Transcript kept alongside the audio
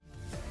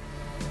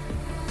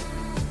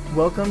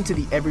Welcome to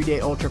the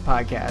Everyday Ultra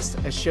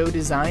Podcast, a show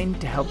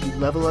designed to help you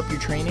level up your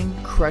training,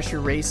 crush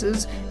your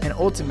races, and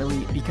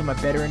ultimately become a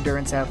better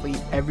endurance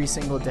athlete every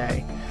single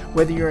day.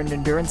 Whether you're an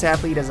endurance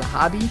athlete as a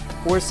hobby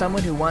or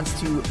someone who wants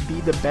to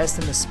be the best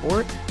in the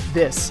sport,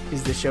 this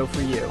is the show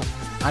for you.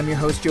 I'm your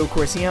host, Joe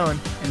Corcione,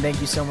 and thank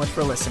you so much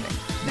for listening.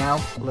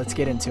 Now, let's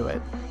get into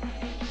it.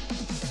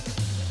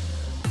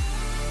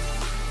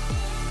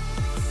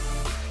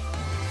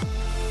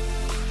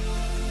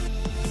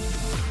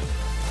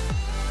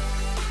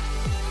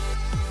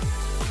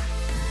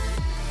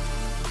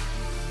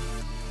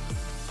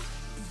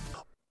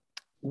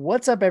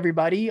 What's up,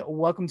 everybody?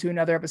 Welcome to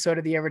another episode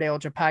of the Everyday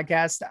Ultra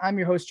Podcast. I'm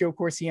your host, Joe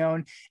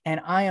Corcione,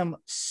 and I am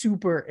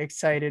super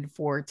excited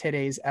for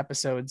today's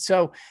episode.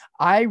 So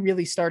I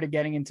really started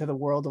getting into the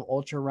world of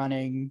ultra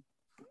running,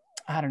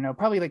 I don't know,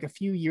 probably like a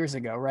few years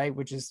ago, right?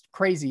 Which is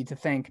crazy to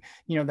think,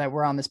 that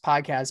we're on this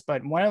podcast.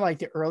 But one of like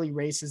the early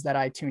races that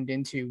I tuned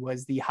into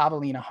was the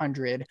Javelina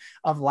 100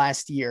 of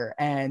last year.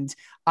 And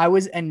I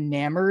was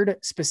enamored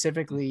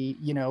specifically,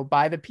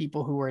 by the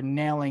people who were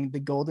nailing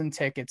the golden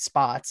ticket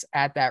spots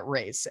at that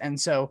race. And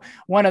so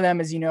one of them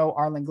is,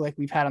 Arlen Glick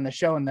we've had on the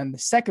show. And then the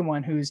second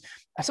one, who's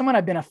someone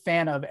I've been a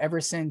fan of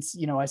ever since,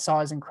 I saw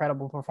his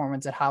incredible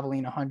performance at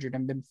Javelina 100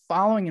 and been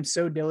following him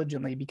so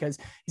diligently because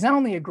he's not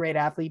only a great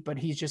athlete, but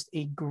he's just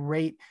a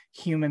great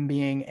human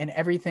being and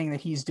everything that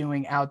he's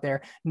doing out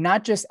there,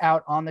 not just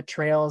out on the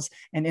trails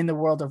and in the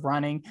world of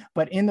running,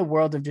 but in the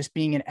world of just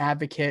being an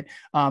advocate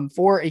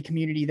for a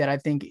community that I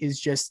think is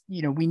just,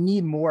 we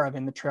need more of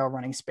in the trail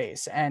running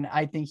space. And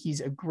I think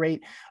he's a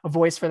great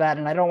voice for that.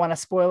 And I don't want to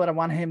spoil it. I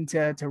want him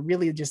to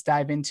really just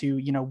dive into,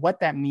 what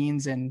that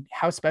means and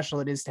how special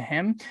it is to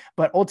him.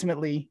 But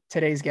ultimately,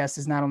 today's guest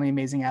is not only an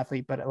amazing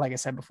athlete, but like I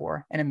said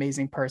before, an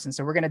amazing person.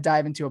 So we're going to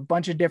dive into a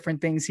bunch of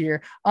different things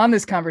here on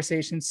this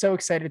conversation. So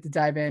excited to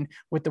dive in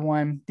with the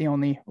one, the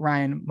only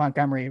Ryan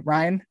Montgomery.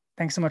 Ryan,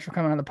 thanks so much for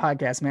coming on the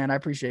podcast, man. I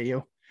appreciate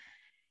you.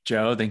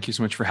 Joe, thank you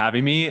so much for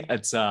having me.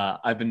 It's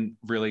I've been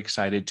really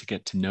excited to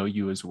get to know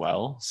you as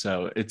well.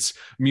 So it's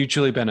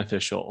mutually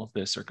beneficial,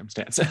 this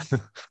circumstance.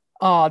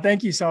 Oh,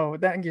 thank you so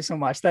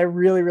much. That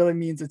really, really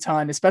means a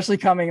ton, especially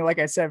coming, like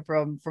I said,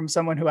 from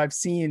someone who I've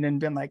seen and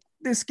been like,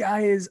 this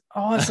guy is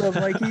awesome.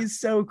 Like he's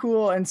so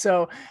cool. And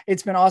so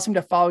it's been awesome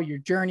to follow your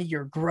journey,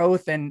 your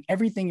growth, and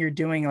everything you're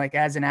doing, like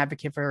as an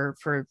advocate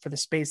for the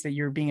space that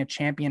you're being a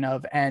champion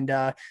of. And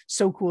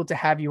so cool to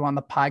have you on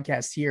the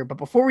podcast here. But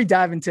before we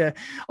dive into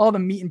all the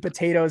meat and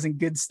potatoes and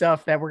good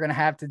stuff that we're going to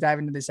have to dive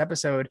into this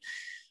episode,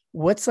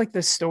 what's like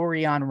the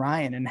story on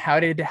Ryan and how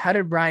did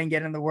Ryan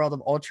get in the world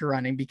of ultra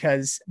running?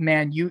 Because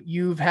man,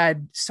 you've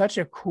had such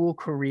a cool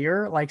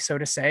career, like so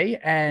to say,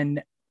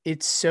 and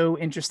it's so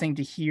interesting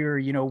to hear,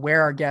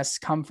 where our guests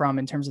come from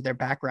in terms of their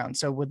background.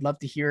 So would love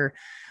to hear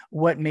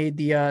what made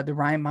the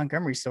Ryan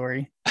Montgomery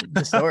story,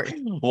 the story.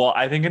 Well,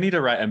 I think I need to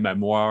write a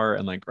memoir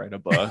and like write a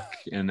book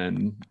and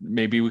then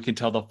maybe we can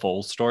tell the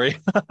full story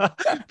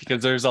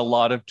because there's a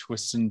lot of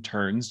twists and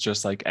turns,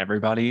 just like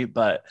everybody.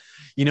 But,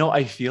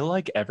 I feel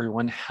like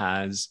everyone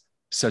has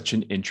such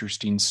an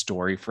interesting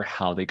story for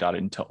how they got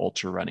into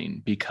ultra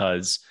running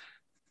because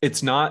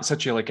it's not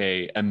such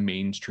a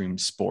mainstream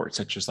sport,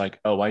 such as like,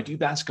 oh, I do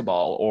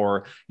basketball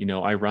or,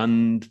 I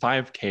run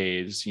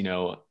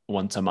 5Ks,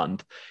 once a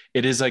month.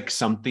 It is like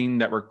something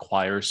that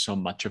requires so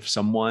much of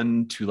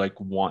someone to like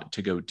want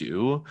to go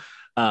do.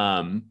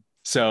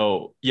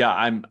 So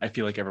yeah, I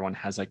feel like everyone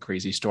has like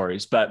crazy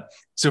stories, but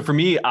so for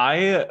me,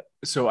 I've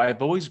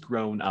always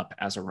grown up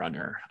as a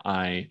runner.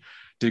 I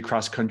did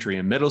cross country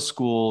in middle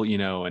school,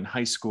 in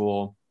high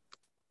school,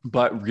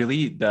 but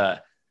really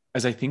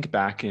as I think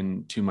back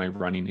into my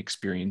running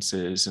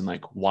experiences and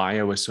like why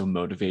I was so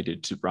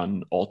motivated to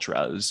run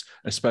ultras,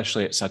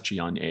 especially at such a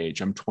young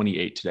age. I'm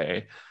 28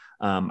 today.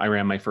 I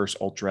ran my first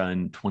ultra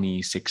in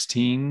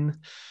 2016.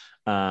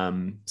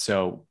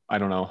 So I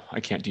don't know, I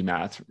can't do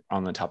math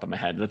on the top of my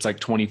head. That's like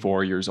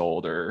 24 years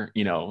old or,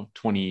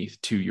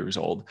 22 years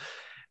old.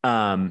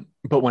 But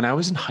when I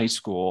was in high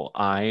school,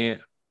 I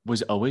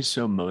was always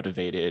so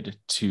motivated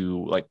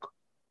to like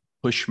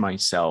push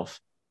myself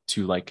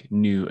to like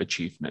new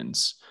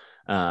achievements.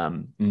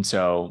 And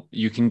so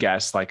you can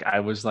guess, like, I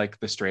was like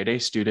the straight A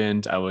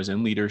student, I was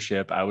in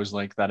leadership, I was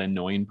like that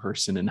annoying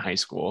person in high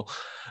school.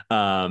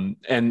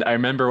 And I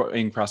remember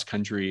in cross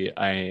country,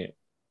 I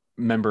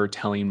remember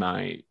telling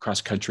my cross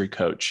country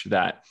coach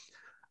that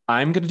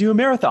I'm going to do a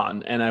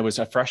marathon. And I was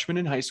a freshman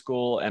in high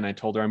school and I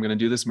told her I'm going to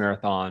do this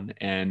marathon.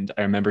 And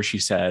I remember she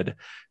said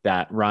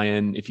that,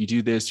 Ryan, if you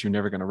do this, you're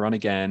never going to run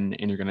again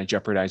and you're going to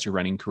jeopardize your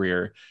running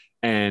career.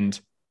 And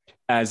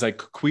as like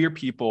queer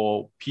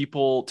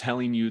people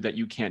telling you that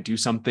you can't do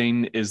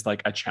something is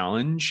like a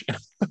challenge.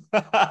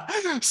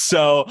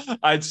 So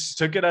I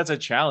took it as a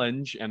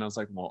challenge and I was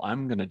like, well,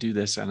 I'm going to do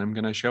this and I'm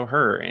going to show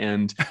her.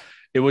 And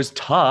it was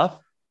tough,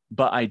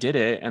 but I did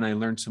it and I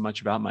learned so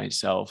much about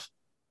myself.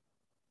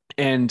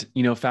 And,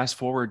 fast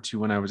forward to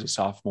when I was a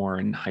sophomore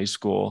in high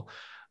school,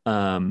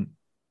 one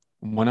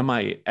of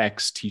my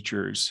ex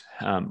teachers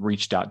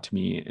reached out to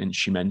me and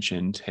she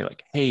mentioned,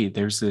 hey,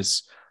 there's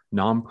this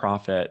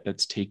nonprofit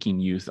that's taking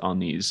youth on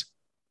these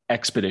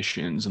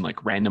expeditions and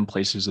like random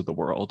places of the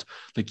world.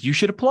 Like, you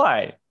should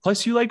apply.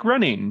 Plus, you like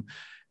running.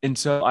 And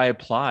so I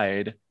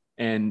applied,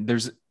 and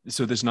this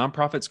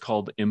nonprofit's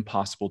called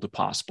Impossible to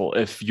Possible.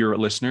 If your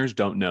listeners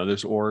don't know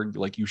this org,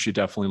 like, you should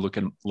definitely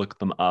look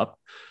them up.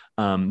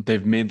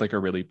 They've made like a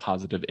really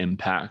positive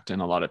impact in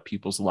a lot of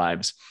people's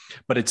lives,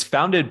 but it's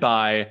founded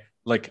by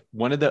like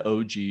one of the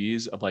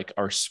OGs of like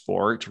our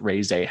sport, Ray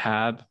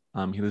Zahab.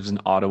 He lives in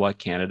Ottawa,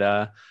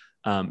 Canada.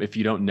 If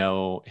you don't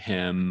know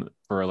him,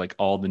 for like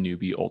all the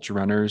newbie ultra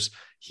runners,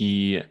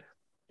 he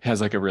has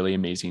like a really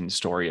amazing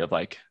story of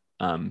like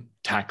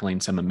tackling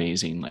some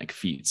amazing like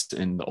feats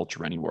in the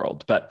ultra running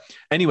world. But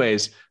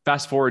anyways,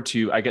 fast forward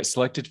to I get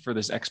selected for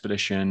this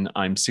expedition.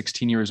 I'm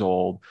 16 years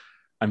old.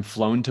 I'm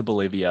flown to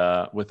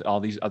Bolivia with all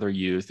these other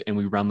youth, and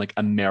we run like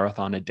a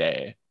marathon a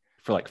day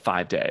for like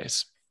 5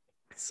 days.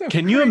 So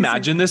Can you crazy.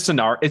 imagine this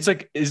scenario? It's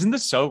like, isn't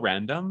this so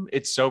random?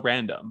 It's so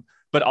random,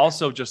 but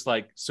also just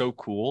like so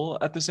cool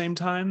at the same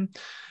time.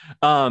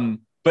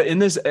 But in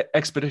this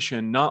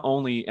expedition, not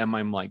only am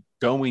I like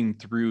going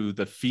through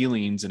the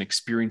feelings and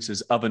experiences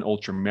of an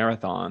ultra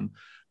marathon,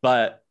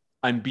 but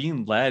I'm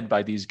being led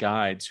by these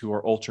guides who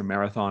are ultra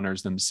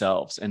marathoners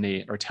themselves. And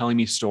they are telling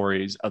me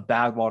stories of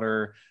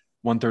Badwater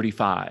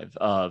 135,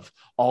 of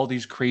all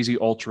these crazy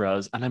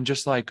ultras. And I'm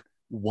just like,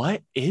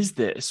 what is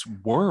this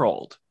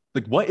world?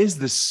 Like, what is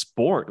this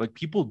sport? Like,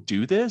 people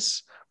do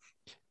this.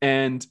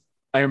 And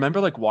I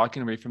remember like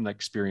walking away from the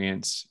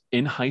experience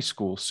in high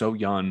school, so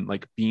young,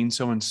 like being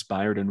so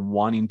inspired and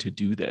wanting to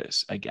do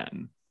this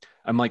again.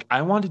 I'm like,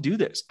 I want to do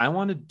this. I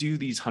want to do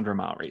these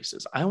 100-mile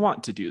races. I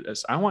want to do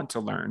this. I want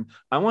to learn.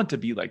 I want to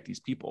be like these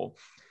people.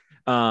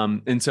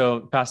 And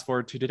so fast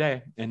forward to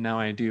today, and now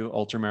I do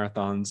ultra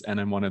marathons,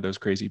 and I'm one of those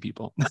crazy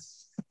people.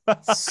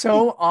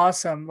 So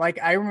awesome. Like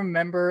I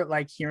remember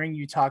like hearing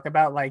you talk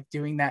about like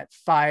doing that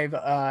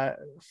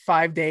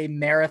 5 day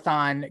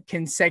marathon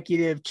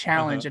consecutive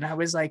challenge. Uh-huh. And I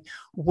was like,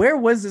 where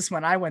was this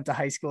when I went to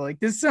high school? Like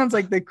this sounds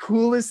like the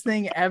coolest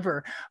thing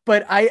ever.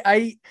 But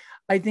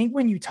I think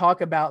when you talk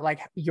about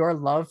like your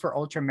love for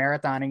ultra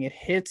marathoning, it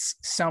hits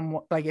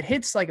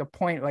like a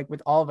point like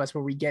with all of us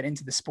where we get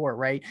into the sport,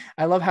 right?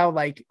 I love how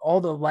like all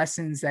the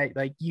lessons that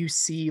like you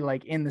see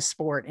like in the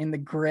sport, in the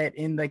grit,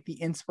 in like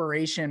the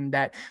inspiration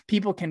that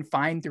people can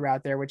find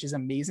throughout there, which is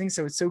amazing.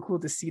 So it's so cool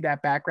to see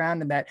that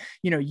background and that,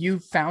 you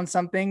found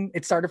something.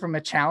 It started from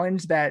a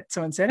challenge that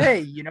someone said,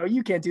 hey,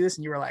 you can't do this.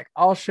 And you were like,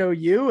 I'll show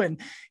you.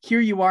 And here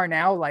you are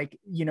now, like,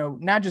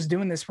 not just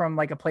doing this from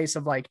like a place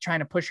of like trying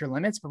to push your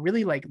limits, but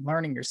really like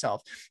learning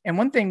yourself. And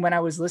one thing when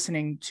I was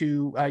listening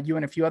to you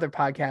and a few other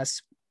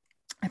podcasts,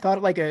 I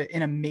thought like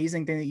an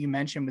amazing thing that you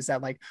mentioned was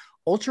that like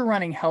ultra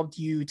running helped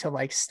you to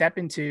like step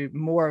into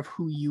more of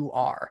who you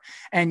are.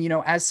 And,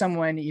 as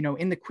someone,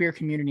 in the queer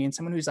community and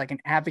someone who's like an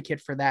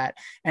advocate for that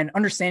and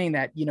understanding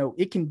that,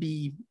 it can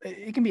be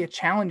a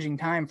challenging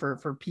time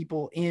for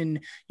people in,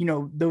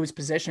 those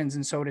positions.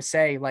 And so to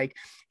say, like,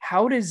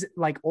 how does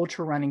like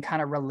ultra running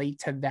kind of relate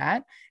to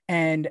that?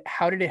 And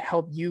how did it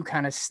help you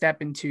kind of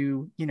step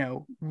into,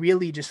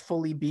 really just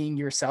fully being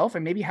yourself?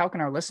 And maybe how can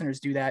our listeners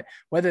do that,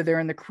 whether they're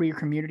in the queer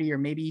community or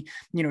maybe,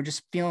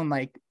 just feeling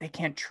like they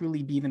can't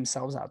truly be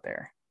themselves out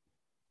there?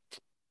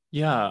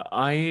 Yeah,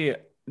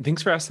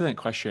 thanks for asking that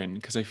question,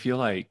 because I feel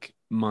like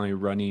my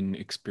running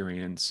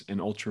experience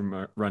and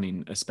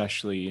running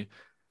especially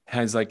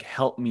has like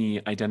helped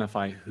me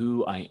identify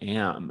who I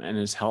am, and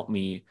has helped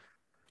me,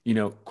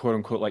 quote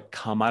unquote, like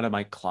come out of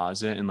my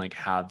closet and like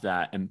have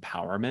that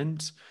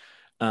empowerment.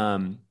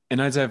 And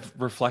as I've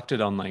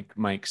reflected on like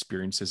my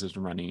experiences as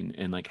running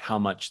and like how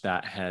much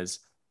that has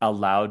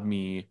allowed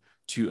me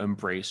to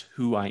embrace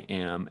who I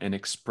am and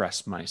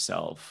express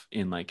myself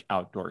in like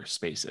outdoor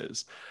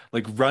spaces.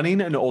 Like,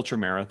 running an ultra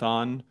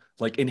marathon,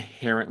 like,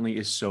 inherently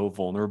is so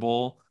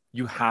vulnerable.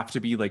 You have to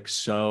be like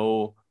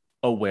so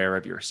aware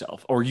of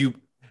yourself, or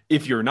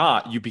if you're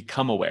not, you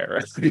become aware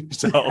of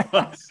yourself.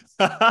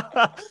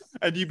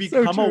 And you So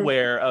become true.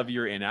 aware of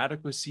your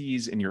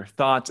inadequacies and your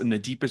thoughts, and the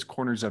deepest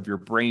corners of your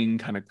brain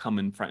kind of come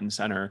in front and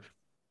center.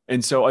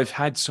 And so I've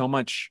had so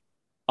much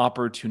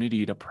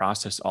opportunity to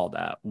process all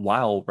that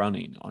while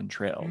running on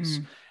trails.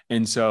 Mm.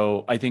 And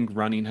so I think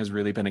running has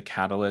really been a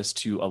catalyst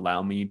to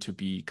allow me to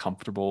be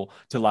comfortable,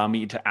 to allow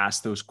me to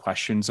ask those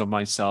questions of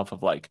myself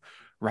of like,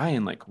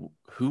 Ryan, like,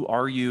 who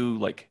are you?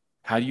 Like,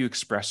 how do you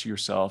express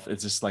yourself?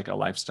 Is this like a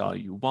lifestyle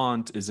you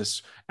want? Is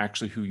this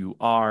actually who you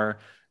are?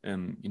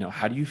 And,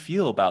 how do you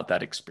feel about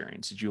that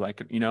experience? Did you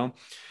like it?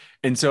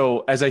 And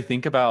so as I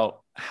think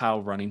about how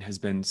running has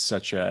been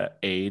such a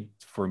aid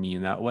for me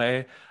in that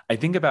way, I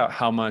think about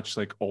how much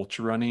like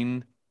ultra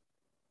running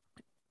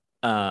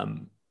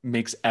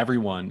makes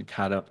everyone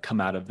kind of come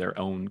out of their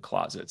own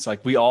closets.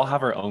 Like, we all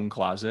have our own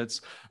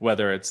closets,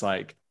 whether it's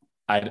like,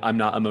 I'm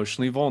not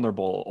emotionally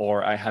vulnerable,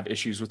 or I have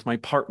issues with my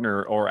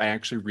partner, or I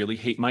actually really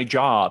hate my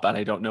job and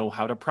I don't know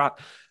how to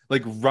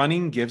like,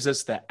 running gives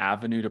us the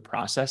avenue to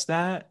process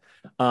that.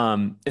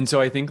 And so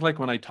I think like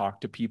when I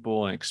talk to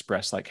people and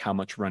express like how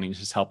much running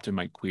has helped in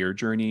my queer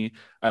journey,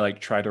 I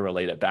like try to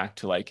relate it back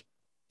to like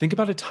think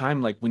about a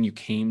time like when you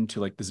came to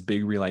like this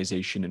big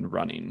realization in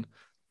running.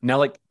 Now,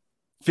 like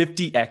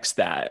 50x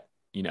that,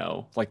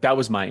 like that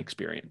was my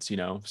experience.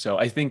 So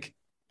I think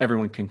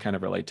everyone can kind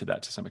of relate to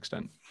that to some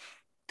extent.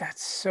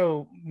 That's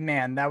so,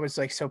 man, that was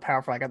like so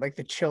powerful. I got like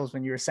the chills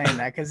when you were saying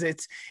that, because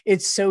it's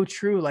so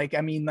true. Like, I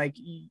mean, like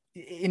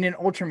in an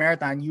ultra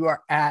marathon, you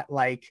are at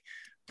like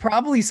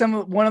probably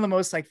one of the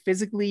most like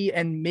physically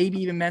and maybe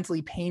even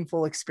mentally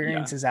painful Yeah.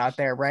 experiences out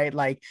there, right?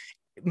 Like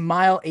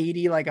mile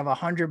 80 like of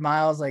 100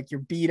 miles, like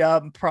you're beat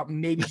up,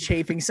 maybe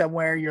chafing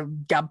somewhere,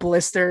 you've got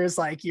blisters,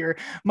 like you're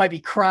might be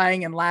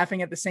crying and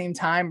laughing at the same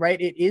time, right?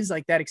 It is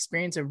like that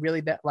experience of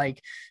really that,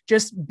 like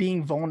just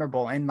being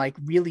vulnerable and like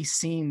really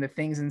seeing the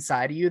things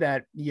inside of you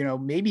that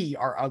maybe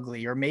are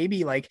ugly or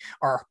maybe like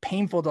are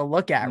painful to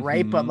look at,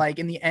 right? But Hmm. like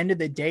in the end of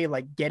the day,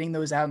 like getting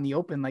those out in the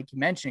open, like you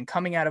mentioned,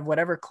 coming out of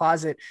whatever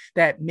closet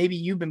that maybe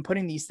you've been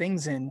putting these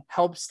things in,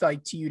 helps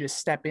like to you to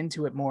step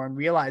into it more and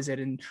realize it,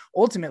 and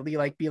ultimately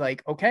like be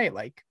like, okay,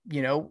 like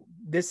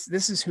this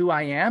is who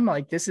I am,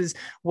 like this is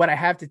what I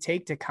have to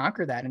take to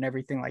conquer that and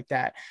everything like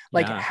that.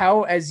 Like Yeah.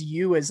 how, as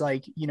you, as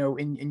like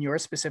in your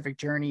specific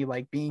journey,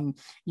 like being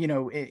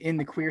in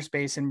the queer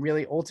space and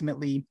really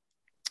ultimately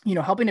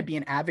helping to be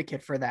an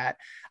advocate for that,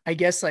 I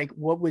guess, like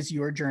what was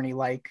your journey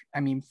like? I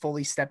mean,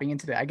 fully stepping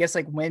into that, I guess,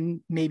 like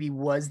when maybe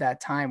was that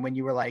time when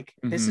you were like,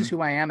 this is Hmm.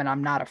 who I am and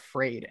I'm not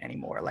afraid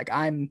anymore, like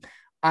I'm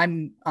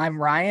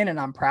Ryan and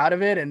I'm proud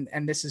of it,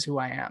 and this is who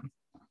I am.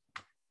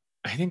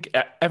 I think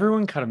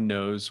everyone kind of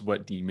knows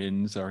what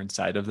demons are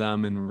inside of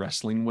them and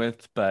wrestling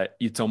with, but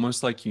it's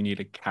almost like you need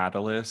a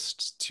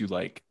catalyst to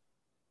like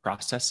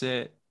process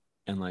it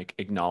and like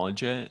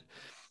acknowledge it.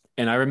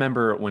 And I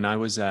remember when I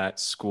was at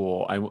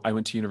school, I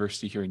went to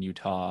university here in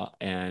Utah,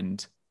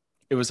 and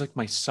it was like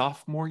my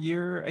sophomore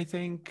year, I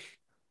think,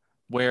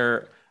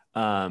 where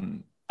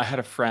I had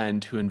a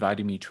friend who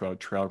invited me to a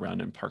trail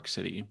run in Park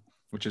City,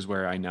 which is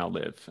where I now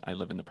live. I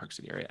live in the Park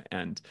City area.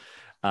 And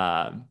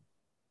um,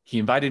 he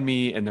invited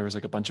me, and there was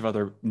like a bunch of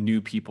other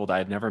new people that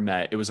I'd never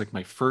met. It was like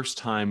my first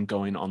time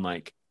going on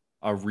like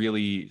a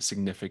really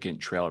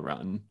significant trail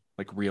run,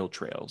 like real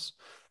trails.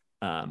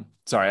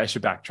 Sorry, I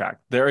should backtrack.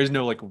 There is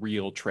no like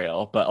real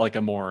trail, but like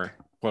a more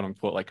quote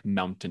unquote like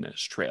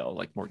mountainous trail,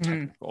 like more Mm,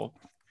 technical.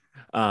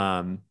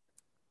 Um,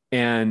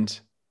 and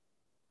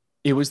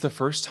it was the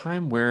first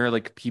time where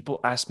like people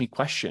asked me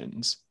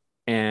questions,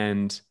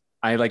 and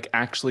I like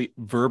actually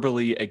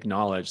verbally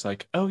acknowledged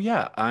like, oh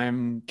yeah,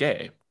 I'm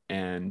gay.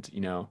 And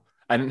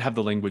I didn't have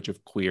the language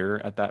of queer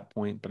at that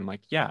point, but I'm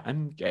like, yeah,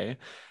 I'm gay.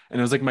 And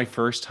it was like my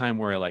first time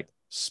where I like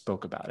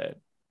spoke about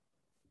it.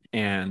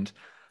 And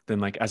then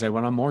like as I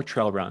went on more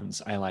trail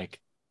runs, I like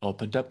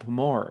opened up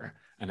more,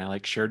 and I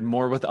like shared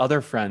more with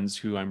other friends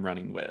who I'm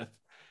running with.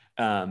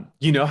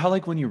 You know how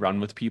like when you run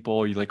with people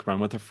or you like run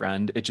with a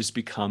friend, it just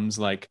becomes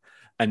like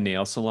a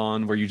nail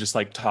salon where you just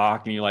like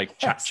talk and you like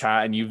chat yes.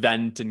 chat and you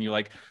vent and you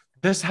like,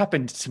 this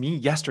happened to me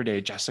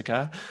yesterday,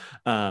 Jessica.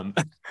 Um,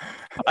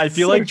 I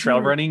feel So like trail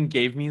true. running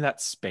gave me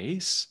that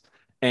space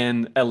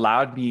and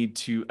allowed me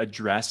to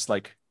address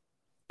like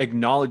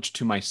acknowledge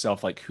to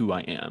myself like who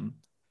I am,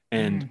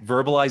 and Mm.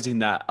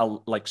 verbalizing that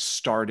like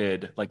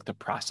started like the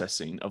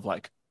processing of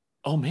like,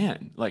 oh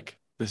man, like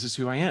this is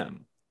who I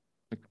am.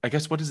 Like, I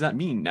guess what does that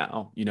mean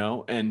now,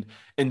 and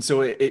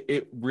so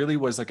it really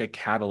was like a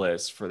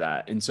catalyst for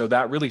that. And so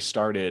that really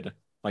started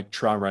like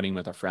trail running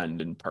with a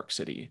friend in Park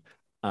City.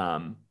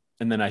 Um,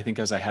 and then I think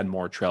as I had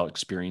more trail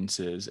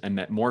experiences and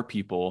met more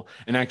people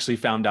and actually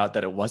found out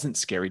that it wasn't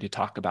scary to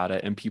talk about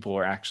it and people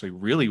were actually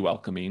really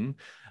welcoming,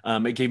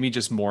 it gave me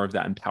just more of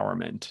that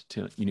empowerment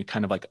to,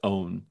 kind of like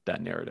own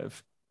that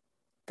narrative.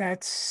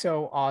 That's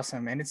so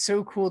awesome. And it's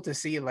so cool to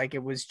see, like,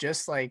 it was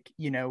just like,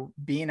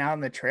 being out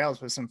on the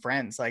trails with some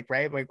friends, like,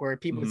 right? Like, where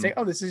people would say, Hmm.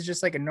 oh, this is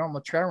just like a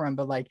normal trail run,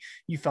 but like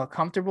you felt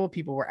comfortable.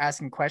 People were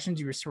asking questions.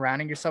 You were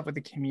surrounding yourself with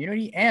the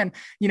community. And,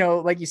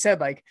 like you said,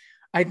 like,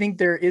 I think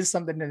there is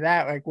something to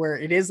that, like, where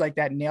it is like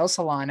that nail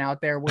salon out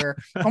there where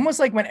almost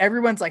like when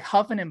everyone's like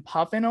huffing and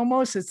puffing,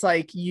 almost, it's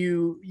like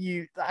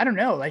I don't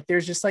know, like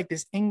there's just like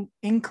this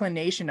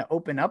inclination to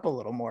open up a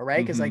little more,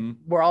 right? Because like Hmm.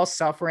 we're all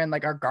suffering,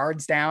 like our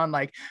guards down,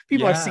 like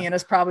people are Yeah. seeing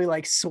us probably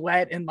like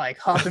sweat and like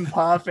huff and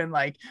puff and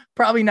like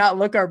probably not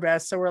look our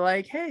best. So we're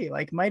like, hey,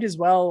 like might as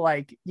well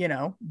like,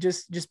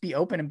 just be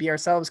open and be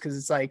ourselves. Cause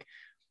it's like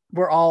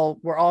we're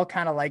all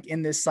kind of like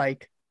in this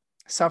like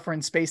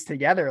suffering space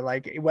together,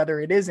 like whether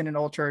it is in an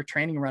ultra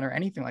training run or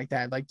anything like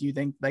that. Like, do you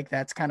think like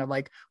that's kind of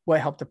like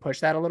what helped to push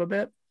that a little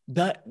bit?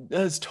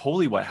 That's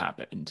totally what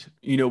happened.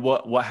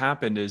 What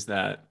happened is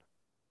that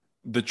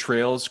the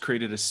trails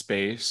created a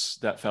space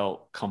that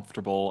felt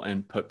comfortable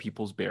and put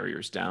people's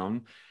barriers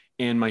down.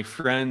 And my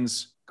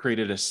friends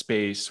created a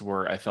space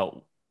where I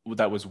felt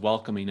that was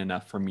welcoming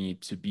enough for me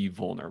to be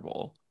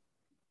vulnerable.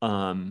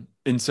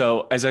 And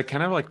so as I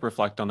kind of like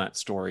reflect on that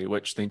story,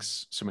 which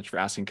thanks so much for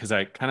asking, because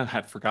I kind of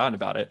had forgotten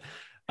about it.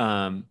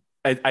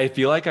 I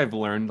feel like I've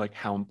learned like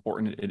how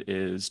important it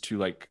is to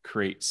like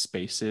create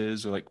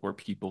spaces or like where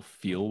people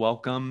feel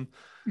welcome.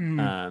 Mm,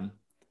 Um,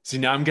 so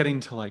now I'm getting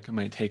to like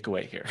my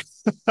takeaway here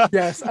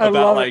yes, I about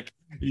love it. like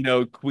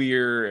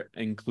queer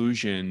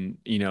inclusion,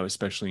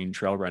 especially in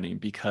trail running,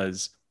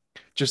 because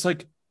just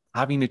like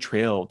having a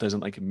trail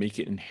doesn't like make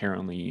it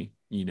inherently,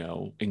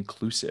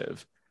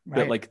 inclusive,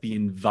 but Right. like the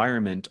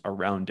environment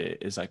around it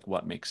is like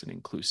what makes it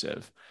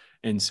inclusive.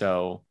 And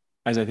so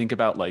as I think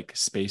about like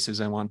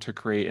spaces I want to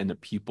create and the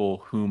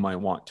people whom I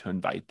want to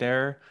invite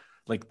there,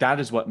 like that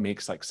is what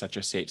makes like such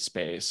a safe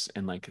space.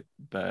 And like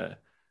the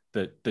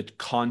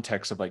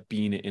context of like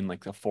being in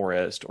like the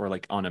forest or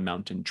like on a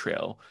mountain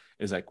trail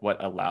is like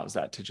what allows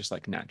that to just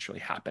like naturally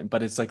happen.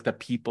 But it's like the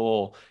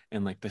people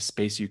and like the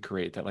space you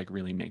create that like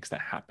really makes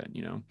that happen.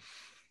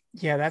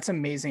 Yeah, that's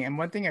amazing. And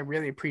one thing I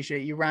really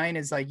appreciate you, Ryan,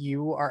 is like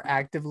you are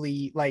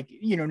actively like,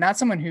 not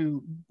someone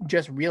who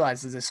just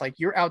realizes this, like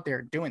you're out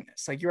there doing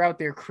this, like you're out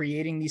there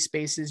creating these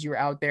spaces, you're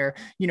out there,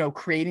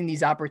 creating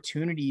these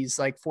opportunities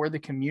like for the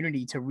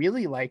community to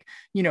really like,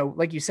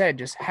 like you said,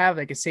 just have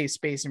like a safe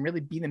space and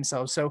really be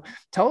themselves. So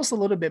tell us a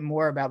little bit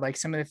more about like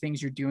some of the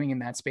things you're doing in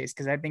that space.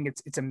 Cause I think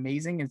it's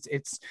amazing.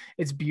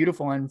 It's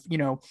beautiful. And,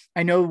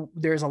 I know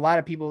there's a lot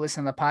of people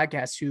listening to the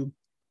podcast who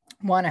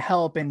want to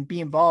help and be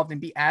involved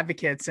and be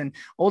advocates and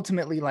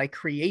ultimately like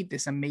create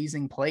this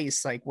amazing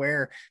place like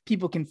where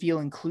people can feel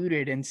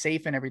included and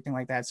safe and everything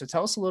like that. So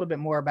tell us a little bit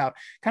more about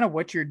kind of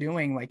what you're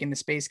doing like in the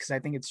space, because I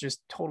think it's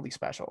just totally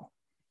special.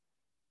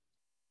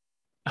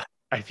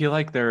 I feel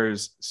like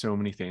there's so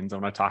many things I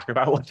want to talk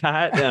about with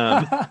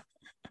that.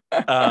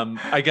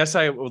 I guess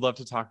I would love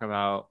to talk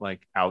about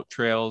like out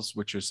trails,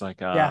 which is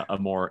like Yeah. a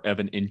more of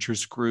an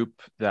interest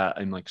group that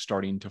I'm like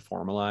starting to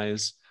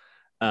formalize.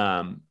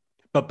 Um,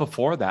 but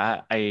before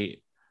that,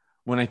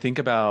 when I think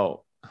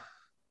about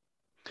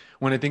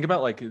when I think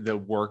about like the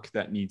work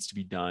that needs to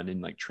be done in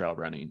like trail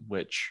running,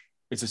 which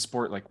is a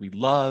sport like we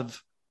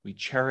love, we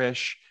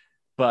cherish,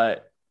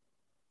 but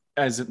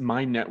as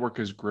my network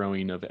is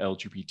growing of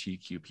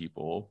LGBTQ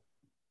people,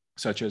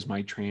 such as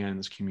my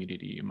trans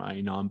community, my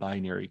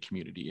non-binary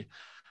community,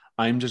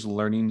 I'm just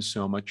learning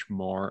so much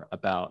more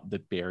about the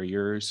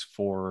barriers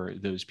for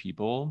those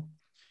people.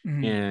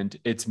 Mhm. And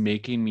it's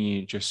making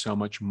me just so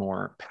much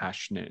more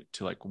passionate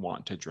to like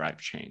want to drive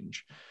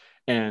change.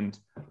 And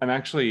I'm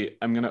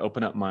going to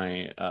open up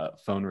my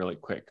phone really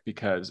quick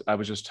because I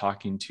was just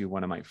talking to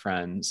one of my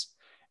friends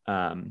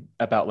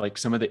about like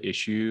some of the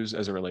issues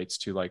as it relates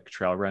to like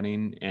trail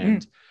running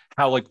and Mhm.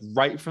 how like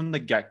right from the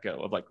get-go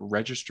of like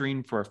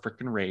registering for a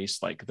freaking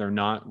race, like they're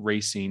not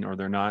racing or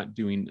they're not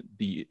doing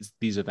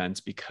these events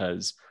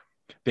because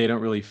they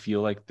don't really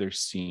feel like they're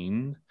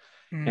seen.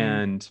 Mhm.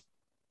 And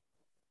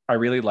I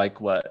really like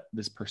what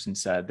this person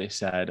said. They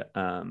said,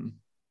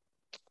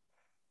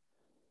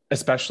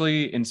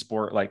 especially in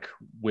sport, like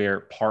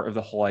where part of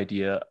the whole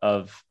idea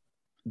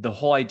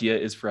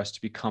is for us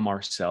to become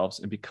ourselves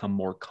and become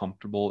more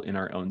comfortable in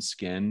our own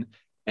skin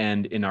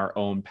and in our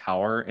own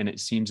power. And it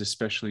seems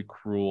especially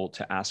cruel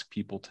to ask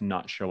people to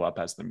not show up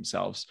as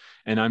themselves.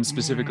 And I'm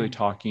specifically Mhm.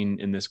 talking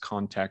in this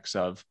context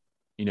of,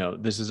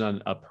 this is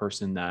a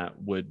person that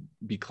would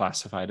be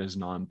classified as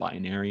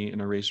non-binary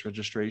in a race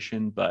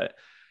registration. But,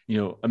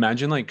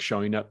 imagine like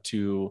showing up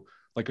to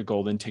like a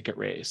golden ticket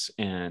race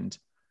and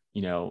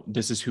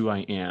this is who I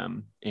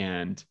am.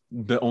 And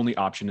the only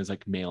option is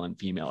like male and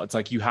female. It's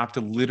like you have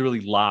to literally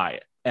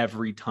lie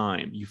every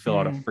time you fill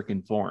out a Mhm.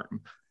 freaking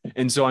form.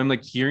 And so I'm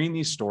like hearing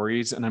these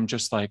stories and I'm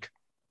just like,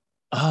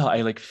 oh,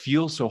 I like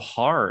feel so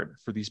hard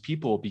for these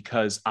people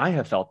because I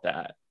have felt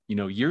that,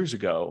 years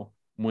ago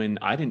when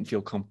I didn't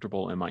feel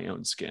comfortable in my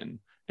own skin.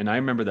 And I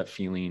remember that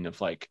feeling of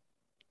like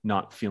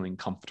not feeling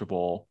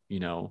comfortable,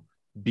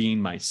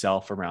 being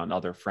myself around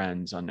other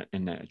friends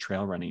in a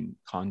trail running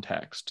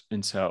context.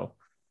 And so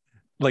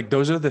like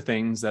those are the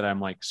things that I'm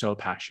like so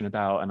passionate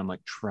about and I'm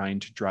like trying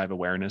to drive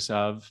awareness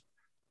of.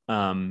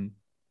 Um,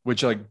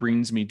 which like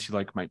brings me to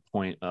like my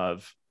point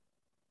of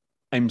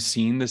I'm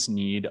seeing this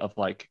need of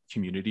like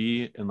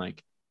community and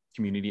like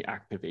community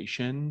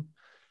activation,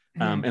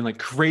 Mhm. and like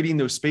creating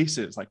those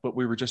spaces, like what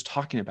we were just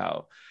talking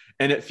about.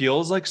 And it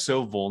feels like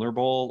so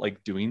vulnerable,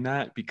 like doing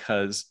that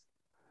because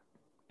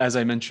as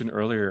I mentioned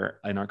earlier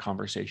in our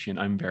conversation,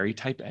 I'm very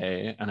type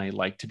A and I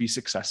like to be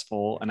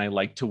successful and I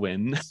like to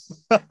win.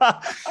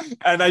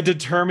 And I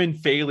determine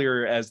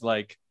failure as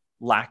like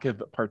lack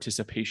of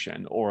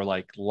participation or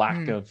like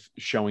lack Mhm. of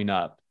showing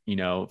up,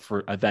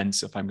 for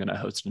events if I'm going to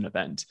host an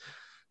event.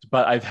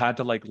 But I've had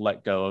to like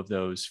let go of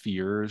those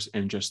fears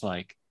and just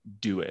like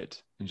do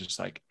it and just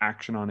like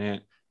action on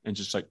it and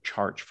just like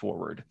charge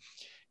forward.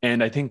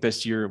 And I think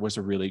this year was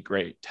a really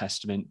great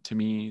testament to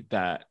me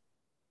that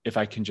if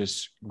I can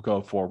just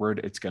go forward,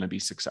 it's going to be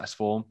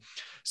successful.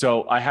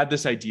 So I had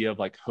this idea of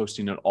like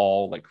hosting an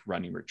all like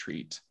running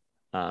retreat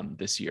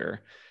this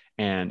year.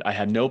 And I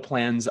had no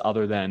plans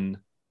other than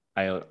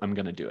I'm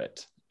going to do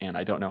it. And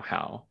I don't know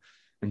how.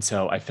 And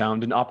so I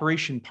found an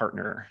operation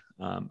partner,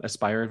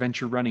 Aspire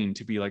Adventure Running,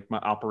 to be like my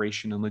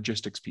operation and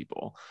logistics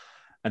people.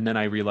 And then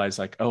I realized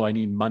like, oh, I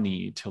need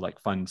money to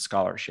like fund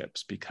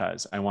scholarships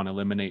because I want to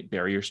eliminate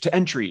barriers to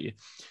entry.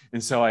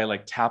 And so I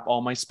like tap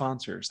all my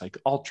sponsors like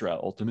Ultra,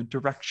 Ultimate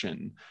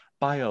Direction,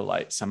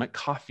 BioLite, Summit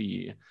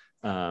Coffee,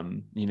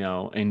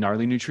 in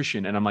gnarly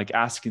nutrition. And I'm like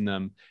asking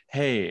them,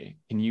 hey,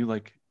 can you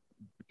like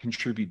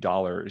contribute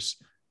dollars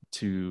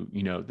to,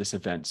 this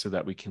event so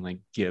that we can like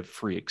give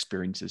free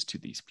experiences to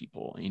these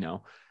people,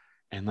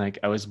 and like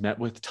I was met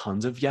with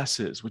tons of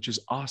yeses, which is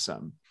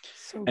awesome.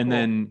 So And cool.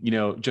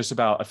 then, just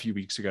about a few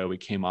weeks ago, we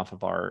came off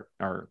of our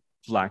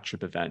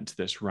flagship event,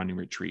 this running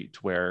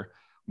retreat, where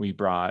we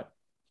brought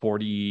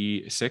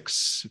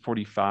 46,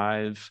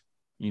 45,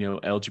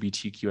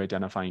 LGBTQ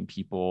identifying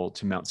people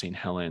to Mount St.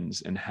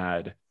 Helens and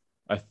had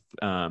a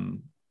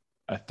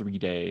a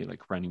 3-day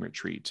like running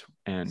retreat.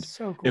 And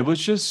So it cool. was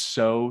just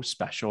so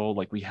special.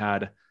 Like we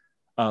had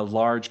a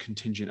large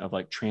contingent of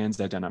like trans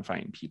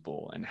identifying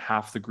people, and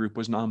half the group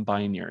was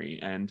non-binary,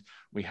 and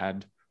we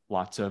had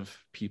lots of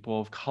people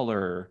of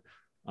color.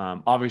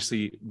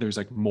 Obviously there's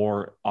like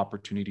more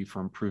opportunity for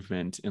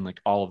improvement in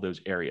like all of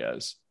those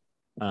areas.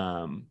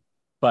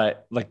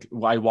 But like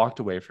I walked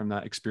away from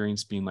that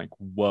experience being like,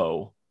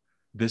 whoa,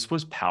 this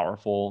was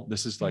powerful.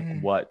 This is like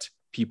Mhm. what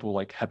people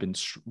like have been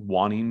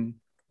wanting,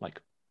 like,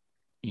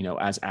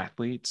 as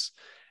athletes.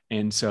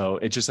 And so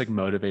it just like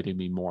motivated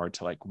me more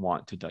to like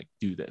want to like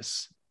do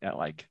this at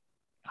like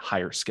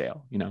higher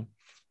scale.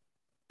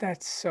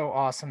 That's so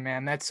awesome,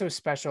 man. That's so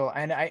special.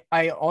 And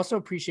I also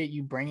appreciate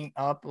you bringing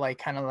up like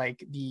kind of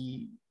like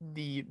the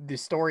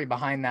story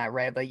behind that,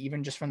 right? Like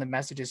even just from the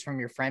messages from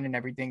your friend and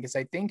everything. Cause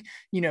I think,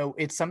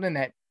 it's something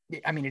that,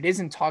 I mean, it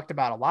isn't talked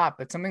about a lot,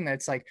 but something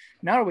that's like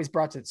not always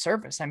brought to the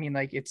surface. I mean,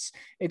 like it's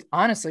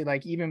honestly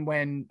like even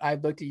when I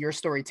looked at your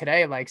story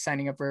today, like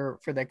signing up for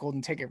that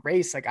golden ticket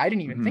race, like I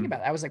didn't even think Mm-hmm.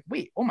 about it. I was like,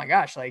 wait, oh my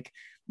gosh, like,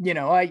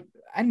 I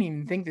didn't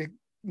even think that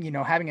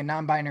having a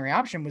non-binary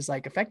option was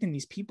like affecting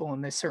these people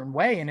in this certain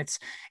way. And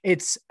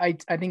I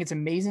think it's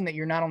amazing that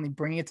you're not only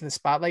bringing it to the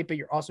spotlight, but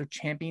you're also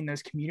championing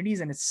those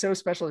communities. And it's so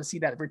special to see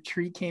that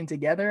retreat came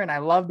together. And I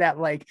love that,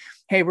 like,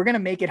 hey, we're going to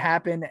make it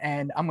happen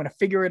and I'm going to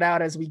figure it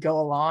out as we go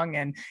along.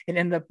 And it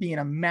ended up being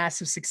a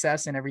massive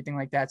success and everything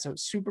like that. So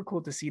it's super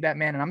cool to see that,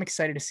 man. And I'm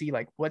excited to see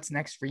like what's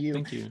next for you.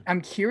 Thank you.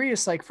 I'm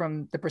curious, like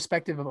from the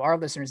perspective of our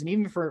listeners and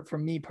even for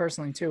me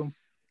personally too,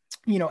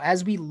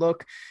 as we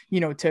look,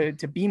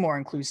 to be more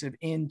inclusive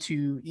in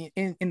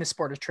the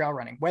sport of trail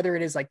running, whether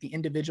it is like the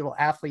individual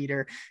athlete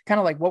or kind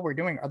of like what we're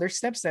doing, are there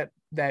steps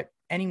that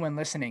anyone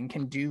listening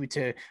can do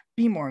to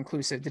be more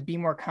inclusive, to be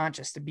more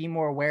conscious, to be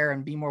more aware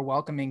and be more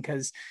welcoming?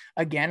 Because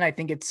again, I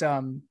think it's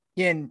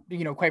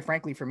quite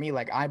frankly for me,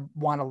 like I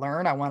want to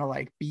learn, I want to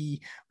like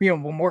be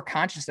more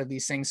conscious of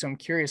these things. So I'm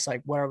curious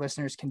like what our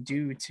listeners can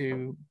do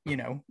to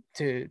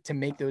to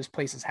make those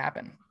places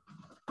happen.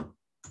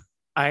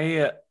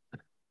 I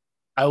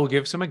I will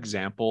give some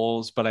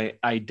examples, but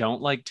I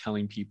don't like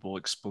telling people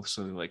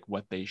explicitly like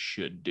what they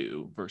should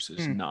do versus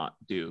Mm, not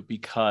do,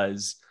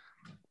 because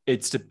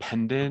it's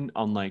dependent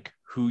on like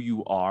who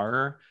you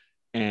are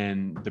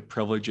and the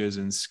privileges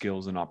and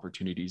skills and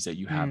opportunities that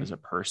you have as mm, a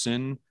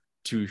person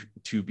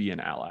to be an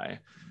ally.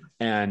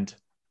 And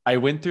I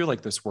went through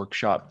like this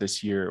workshop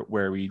this year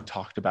where we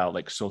talked about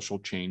like social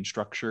change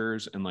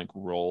structures and like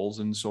roles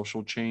in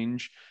social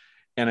change.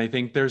 And I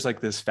think there's like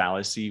this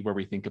fallacy where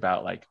we think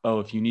about like, oh,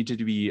 if you need to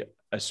be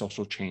a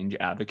social change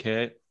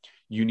advocate,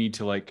 you need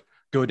to like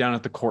go down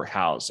at the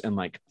courthouse and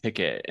like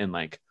picket and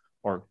like,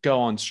 or go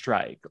on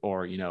strike,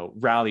 or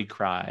rally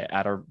cry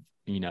at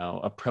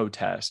a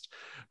protest.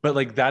 But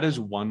like that is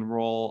one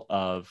role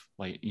of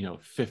like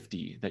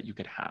 50 that you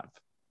could have.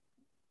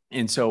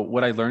 And so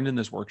what I learned in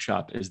this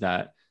workshop is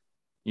that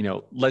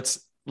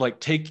let's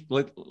like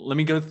let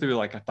me go through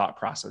like a thought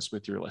process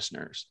with your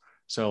listeners.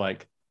 So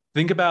like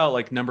think about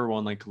like number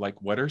one,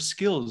 like what are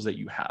skills that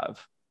you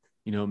have?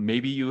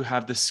 Maybe you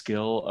have the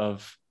skill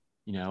of,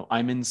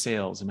 I'm in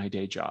sales in my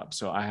day job,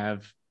 so I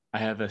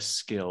have a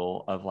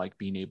skill of like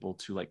being able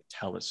to like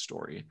tell a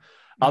story.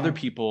 Other mm.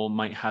 people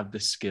might have the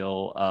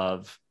skill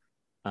of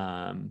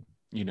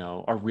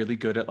are really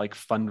good at like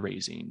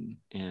fundraising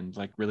and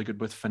like really good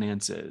with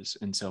finances.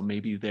 And so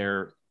maybe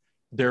their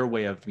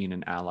way of being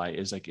an ally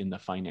is like in the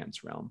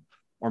finance realm.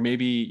 Or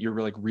maybe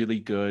you're like really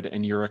good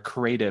and you're a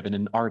creative and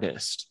an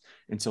artist.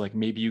 And so like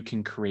maybe you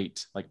can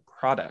create like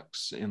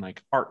products and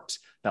like art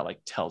that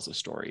like tells a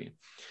story.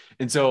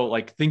 And so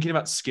like thinking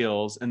about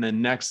skills, and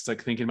then next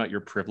like thinking about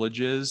your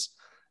privileges.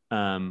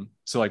 So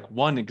like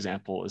one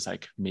example is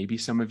like maybe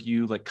some of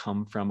you like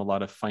come from a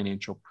lot of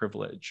financial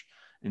privilege.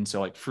 And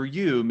so like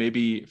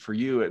maybe for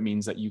you, it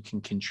means that you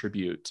can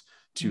contribute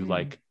to Mm.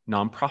 like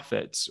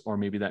nonprofits, or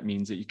maybe that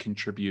means that you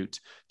contribute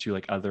to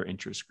like other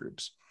interest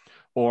groups.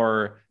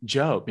 Or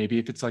Joe, maybe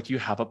if it's like you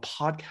have a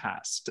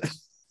podcast.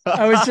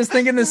 I was just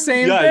thinking the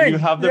same Yeah, you thing.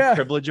 have the Yeah.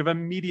 privilege of a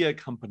media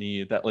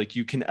company that like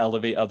you can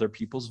elevate other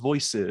people's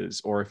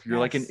voices. Or if you're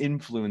like an Yes.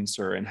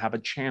 influencer and have a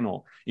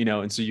channel,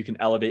 and so you can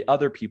elevate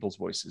other people's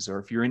voices. Or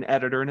if you're an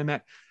editor and a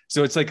Mac.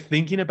 So it's like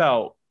thinking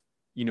about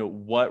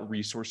what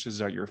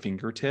resources are at your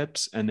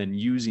fingertips and then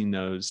using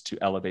those to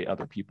elevate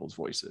other people's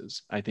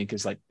voices, I think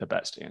is like the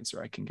best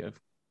answer I can give.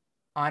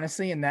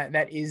 Honestly, and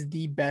that is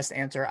the best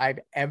answer I've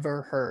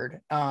ever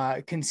heard,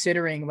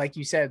 considering like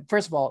you said,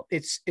 first of all,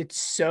 it's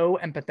so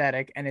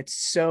empathetic and it's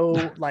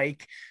so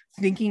like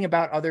thinking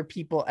about other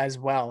people as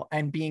well,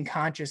 and being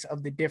conscious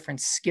of the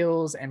different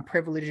skills and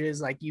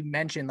privileges, like you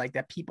mentioned, like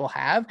that people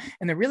have.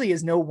 And there really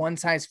is no one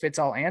size fits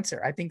all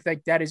answer. I think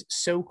like that is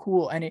so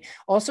cool. And it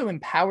also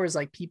empowers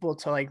like people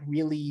to like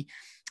really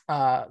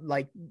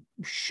like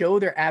show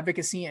their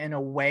advocacy in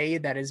a way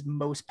that is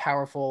most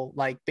powerful,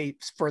 like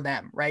for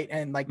them, right?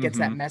 And like gets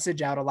that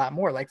message out a lot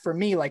more. Like for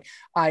me, like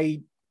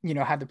I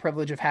have the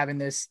privilege of having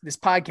this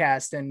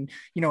podcast and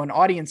an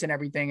audience and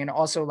everything, and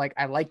also like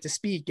I like to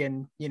speak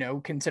and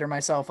consider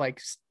myself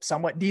like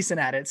somewhat decent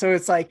at it. So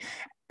it's like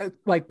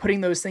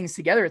putting those things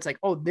together, it's like,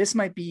 oh, this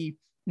might be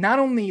not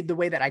only the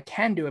way that I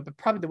can do it, but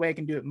probably the way I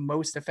can do it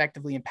most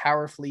effectively and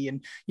powerfully,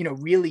 and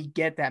really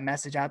get that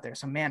message out there.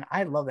 So man,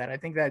 I love that. I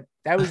think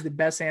that was the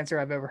best answer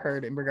I've ever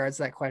heard in regards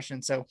to that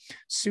question. So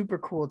super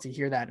cool to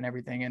hear that and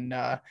everything. And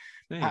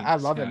I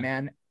love it,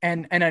 man.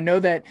 And I know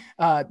that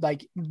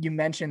like you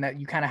mentioned that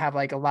you kind of have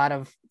like a lot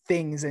of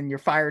things and you're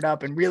fired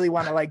up and really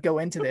want to like go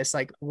into this.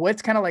 Like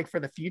what's kind of like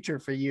for the future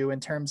for you in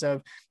terms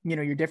of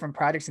your different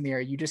projects in the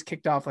area? You just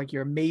kicked off like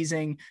your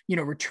amazing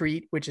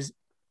retreat, which is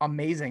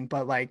amazing,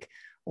 but like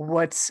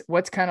what's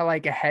kind of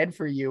like ahead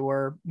for you,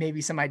 or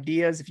maybe some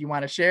ideas if you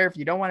want to share, if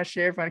you don't want to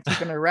share, if you want to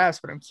keep it under wraps,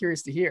 but I'm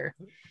curious to hear.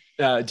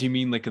 Do you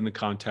mean like in the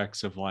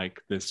context of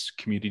like this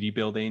community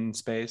building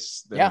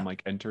space that I'm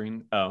like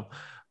entering?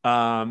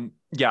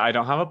 Yeah, I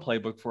don't have a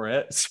playbook for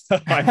it, so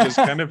I'm just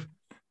kind of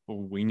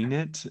winging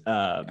it.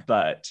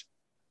 But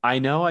I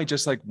know I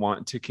just like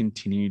want to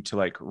continue to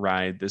like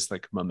ride this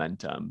like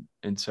momentum.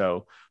 And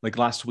so like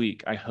last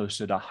week I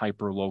hosted a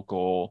hyper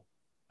local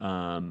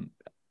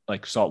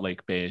like Salt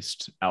Lake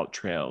based out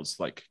trails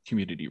like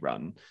community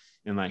run,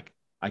 and like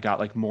I got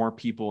like more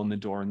people in the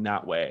door in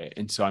that way.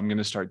 And so I'm going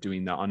to start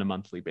doing that on a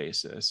monthly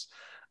basis.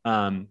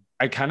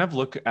 I kind of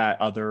look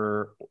at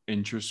other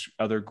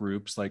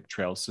groups like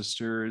Trail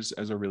Sisters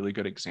as a really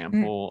good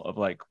example of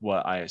like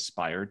what I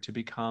aspire to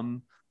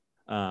become.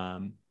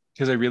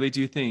 Because I really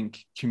do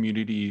think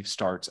community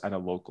starts at a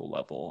local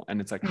level,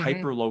 and it's like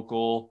hyper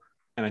local.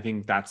 And I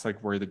think that's like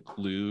where the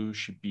glue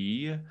should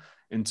be.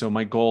 And so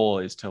my goal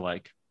is to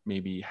like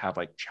maybe have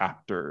like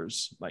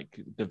chapters like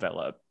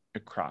develop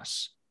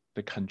across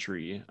the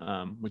country,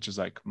 which is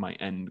like my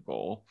end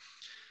goal.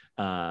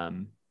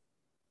 And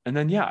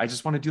then I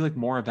just want to do like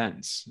more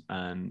events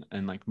and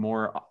like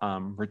more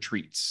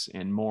retreats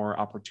and more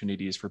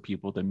opportunities for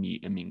people to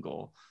meet and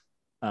mingle.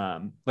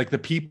 Like the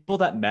people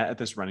that met at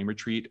this running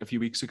retreat a few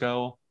weeks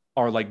ago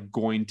are like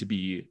going to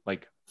be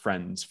like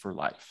friends for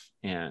life.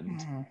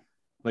 And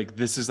like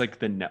this is like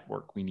the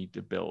network we need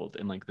to build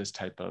in like this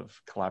type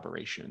of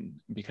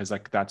collaboration, because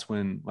like that's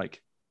when like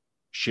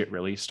shit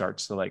really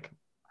starts to like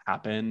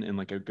happen in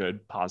like a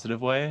good positive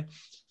way.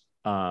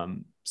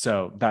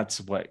 So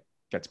that's what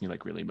gets me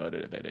like really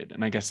motivated.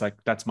 And I guess like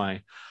that's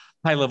my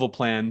high level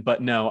plan,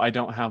 but no, I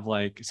don't have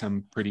like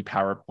some pretty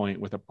PowerPoint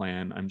with a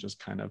plan. I'm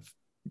just kind of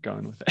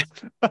going with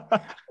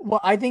it. Well,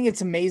 I think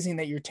it's amazing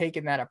that you're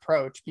taking that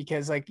approach,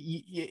 because like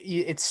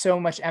it's so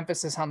much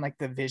emphasis on like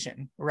the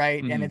vision,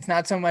 right? And it's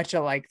not so much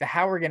a, like the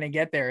how we're going to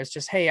get there. It's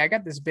just, hey, I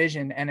got this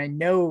vision, and I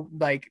know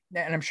like,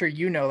 and I'm sure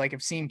like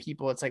I've seen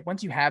people, it's like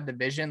once you have the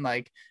vision,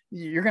 like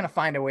you're going to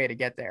find a way to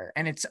get there.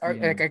 And it's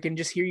like I can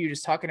just hear you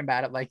just talking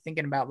about it, like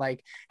thinking about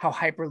like how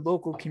hyper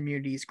local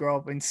communities grow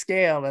up in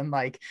scale, and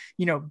like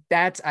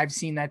that's, I've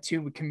seen that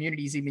too with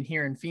communities even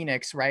here in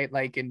Phoenix, right?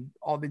 Like in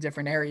all the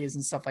different areas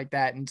and stuff like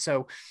that. And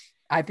so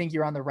I think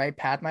you're on the right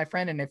path, my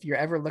friend. And if you're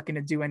ever looking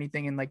to do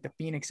anything in like the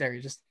Phoenix area,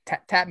 just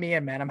tap me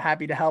in, man. I'm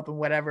happy to help in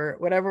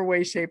whatever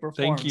way, shape, or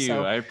form. Thank you.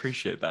 So, I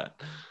appreciate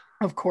that.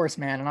 Of course,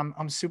 man. And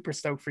I'm super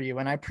stoked for you.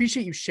 And I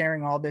appreciate you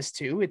sharing all this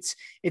too. It's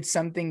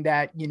something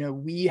that,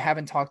 we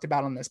haven't talked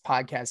about on this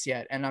podcast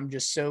yet. And I'm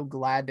just so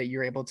glad that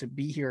you're able to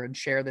be here and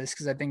share this,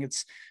 because I think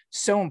it's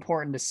so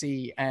important to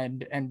see,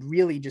 and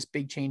really just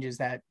big changes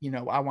that,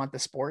 I want the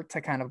sport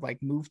to kind of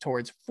like move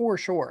towards, for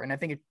sure. And I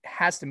think it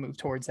has to move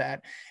towards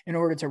that in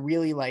order to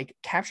really like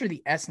capture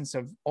the essence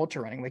of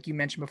ultra running. Like you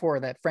mentioned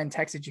before, that friend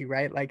texted you,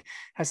 right? Like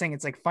I was saying,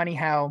 it's like funny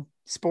how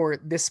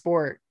this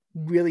sport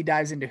really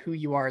dives into who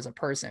you are as a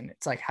person.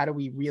 It's like, how do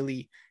we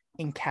really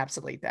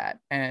encapsulate that?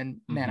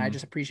 And man, I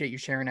just appreciate you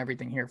sharing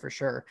everything here for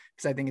sure,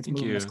 because I think it's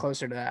moving us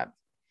closer to that.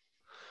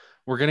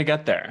 We're gonna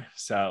get there.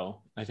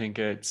 So I think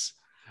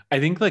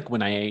like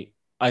when a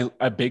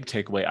big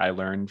takeaway I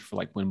learned for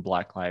like when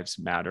Black Lives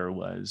Matter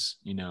was,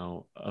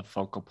 a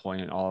focal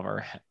point in all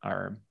of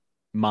our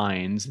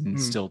minds, and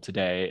still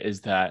today,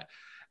 is that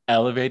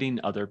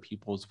elevating other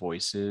people's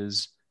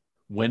voices,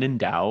 when in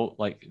doubt,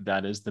 like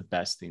that is the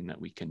best thing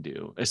that we can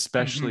do,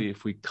 especially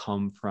if we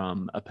come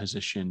from a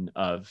position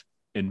of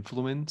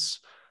influence.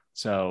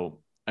 So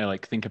I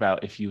like think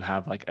about if you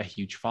have like a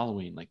huge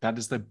following, like that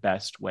is the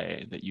best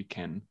way that you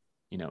can,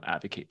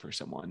 advocate for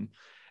someone.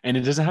 And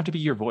it doesn't have to be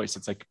your voice.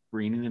 It's like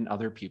bringing in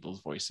other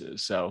people's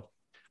voices. So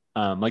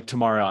like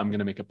tomorrow, I'm going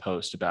to make a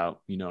post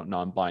about,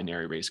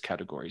 non-binary race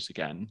categories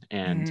again.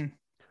 And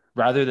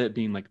rather than it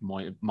being like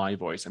my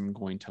voice, I'm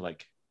going to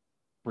like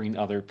bring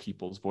other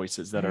people's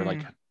voices that are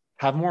like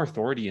have more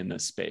authority in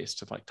this space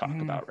to like talk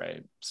Mhm. about,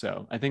 right?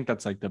 So I think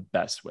that's like the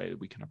best way that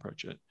we can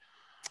approach it.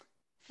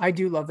 I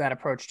do love that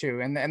approach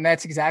too. And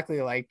that's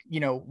exactly like,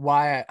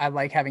 why I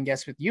like having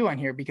guests with you on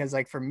here, because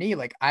like for me,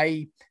 like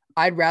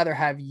I'd rather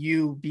have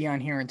you be on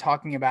here and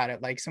talking about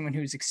it, like someone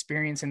who's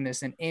experiencing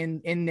this and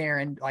in there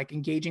and like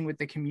engaging with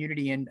the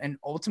community and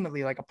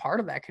ultimately like a part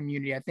of that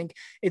community. I think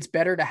it's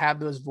better to have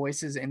those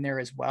voices in there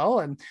as well.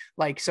 And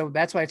like, so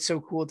that's why it's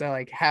so cool to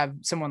like have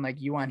someone like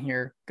you on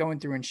here going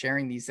through and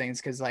sharing these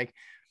things. Cause like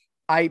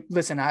I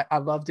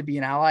love to be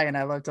an ally and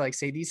I love to like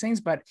say these things,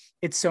 but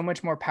it's so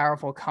much more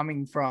powerful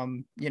coming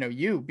from,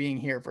 you being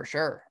here for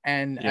sure.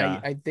 And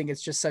Yeah. I think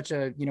it's just such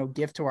a,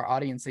 gift to our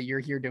audience that you're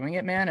here doing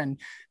it, man. And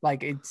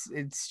like,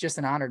 it's just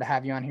an honor to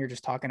have you on here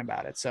just talking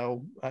about it.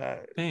 So,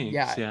 Thanks.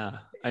 yeah, Yeah.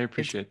 I it's,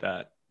 appreciate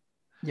that.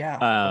 yeah,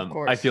 of I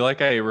course. feel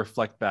like I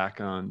reflect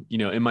back on,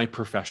 in my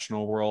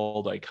professional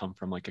world, I come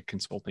from like a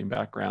consulting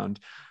background.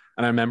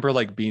 And I remember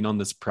like being on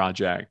this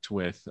project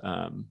with,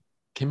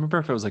 can't remember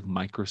if it was like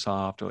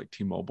Microsoft or like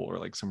T-Mobile or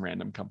like some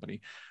random company.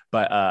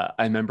 But I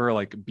remember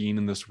like being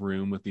in this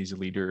room with these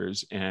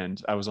leaders, and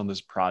I was on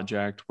this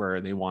project where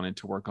they wanted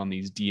to work on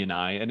these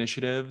D&I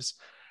initiatives.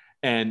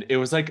 And it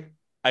was like,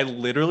 I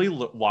literally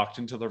walked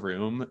into the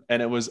room and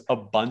it was a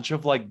bunch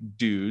of like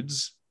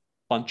dudes,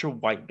 bunch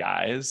of white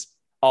guys,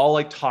 all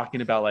like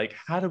talking about like,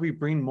 how do we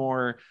bring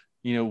more,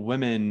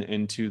 women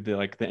into the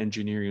like the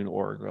engineering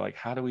org, or like,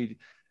 how do we,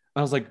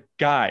 I was like,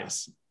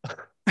 guys,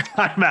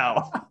 time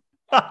out.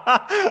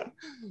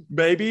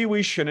 Maybe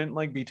we shouldn't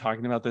like be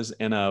talking about this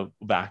in a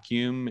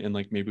vacuum, and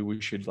like maybe we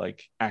should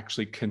like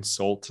actually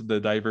consult the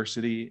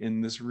diversity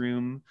in this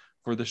room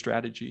for the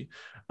strategy.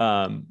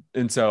 And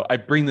so I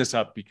bring this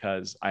up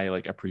because I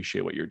like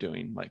appreciate what you're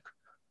doing, like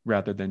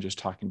rather than just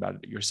talking about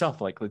it yourself,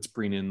 like let's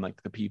bring in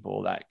like the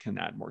people that can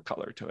add more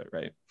color to it,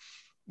 right?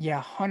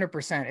 Yeah,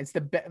 100%. It's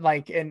the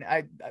like, and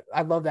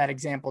I love that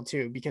example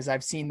too, because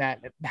I've seen that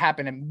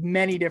happen in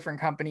many different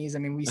companies. I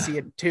mean, we see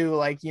it too,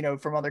 like,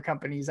 from other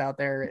companies out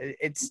there.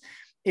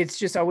 It's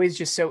just always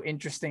just so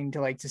interesting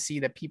to like to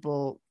see that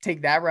people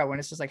take that route when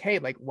it's just like, hey,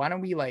 like, why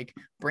don't we like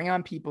bring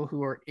on people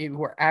who are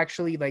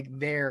actually like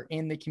there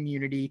in the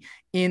community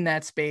in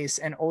that space,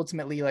 and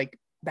ultimately like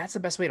that's the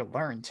best way to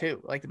learn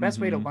too. Like the best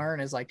way to Mm-hmm. learn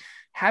is like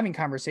having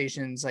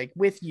conversations like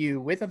with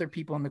you, with other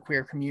people in the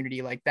queer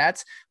community. Like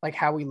that's like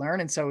how we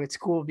learn. And so it's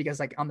cool because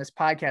like on this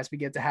podcast, we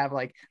get to have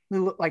like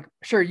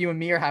sure, you and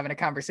me are having a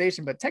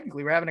conversation, but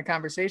technically we're having a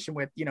conversation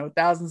with,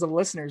 thousands of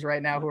listeners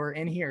right now who are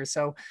in here.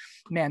 So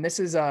man, this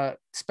is a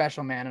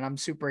special, man. And I'm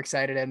super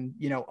excited and,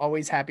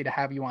 always happy to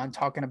have you on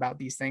talking about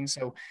these things.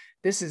 So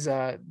this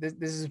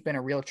has been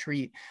a real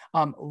treat.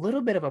 A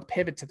little bit of a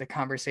pivot to the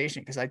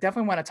conversation, because I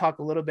definitely want to talk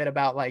a little bit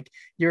about like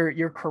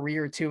your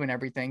career too and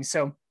everything.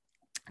 So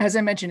as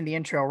I mentioned in the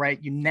intro,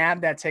 right, you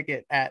nabbed that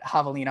ticket at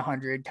Javelina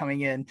 100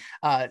 coming in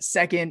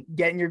second,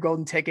 getting your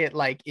golden ticket,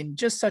 like in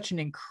just such an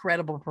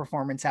incredible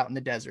performance out in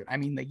the desert. I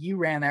mean, like you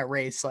ran that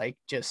race, like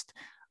just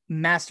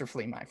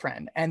masterfully, my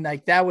friend. And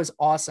like, that was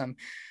awesome.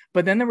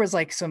 But then there was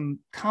like some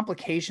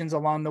complications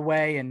along the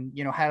way and,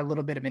 had a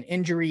little bit of an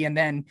injury and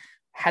then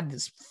had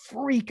this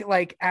freak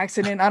like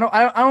accident. I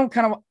don't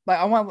kind of like,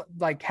 I want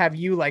like have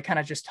you like kind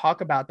of just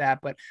talk about that,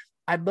 but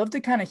I'd love to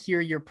kind of hear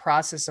your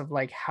process of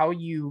like how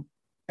you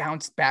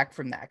bounced back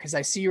from that, because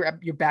I see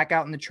you're back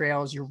out in the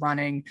trails, you're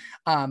running.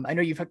 I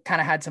know you've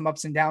kind of had some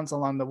ups and downs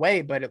along the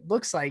way, but it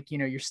looks like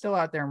you're still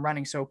out there and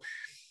running. So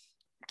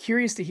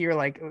curious to hear,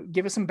 like,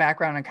 give us some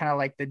background on kind of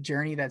like the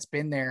journey that's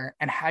been there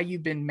and how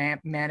you've been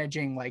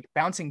managing like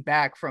bouncing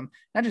back from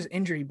not just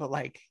injury, but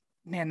like,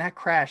 man, that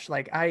crash.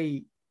 Like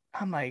I'm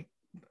like,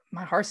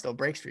 my heart still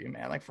breaks for you,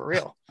 man. Like for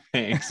real.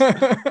 Thanks.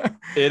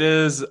 It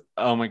is,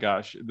 oh my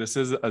gosh, this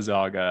is a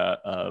saga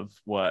of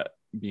what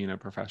being a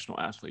professional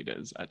athlete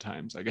is at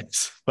times, I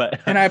guess. But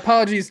And I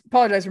apologize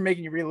for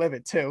making you relive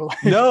it too.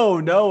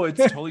 no, it's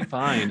totally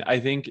fine. I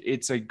think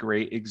it's a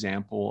great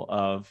example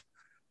of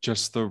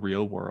just the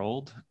real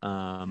world.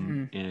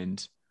 Mm,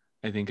 And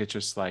I think it's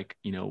just like,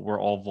 we're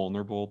all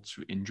vulnerable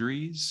to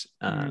injuries,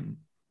 mm,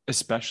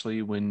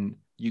 especially when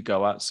you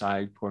go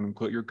outside, quote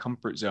unquote, your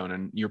comfort zone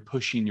and you're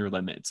pushing your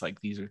limits. Like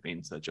these are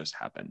things that just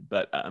happen.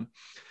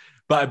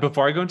 But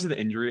before I go into the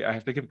injury, I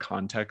have to give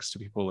context to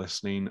people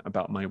listening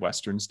about my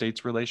Western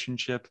States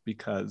relationship,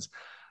 because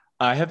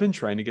I have been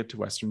trying to get to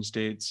Western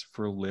States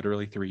for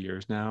literally 3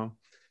 years now.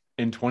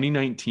 In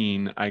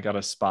 2019, I got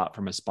a spot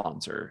from a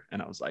sponsor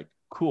and I was like,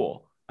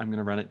 cool, I'm going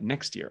to run it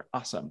next year.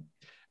 Awesome.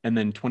 And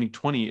then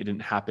 2020, it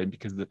didn't happen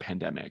because of the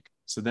pandemic.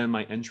 So then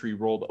my entry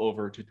rolled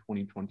over to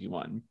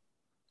 2021.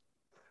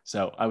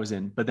 So I was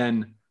in, but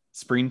then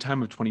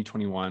springtime of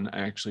 2021, I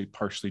actually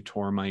partially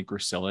tore my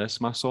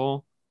gracilis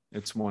muscle.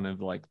 It's one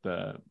of like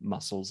the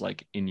muscles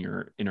like in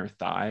your inner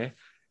thigh.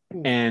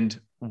 ooh, And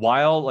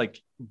while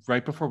like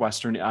right before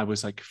Western, I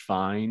was like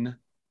fine.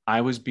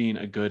 I was being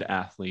a good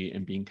athlete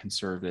and being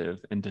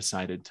conservative and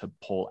decided to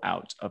pull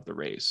out of the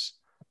race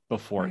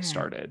before it mm,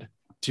 started,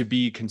 to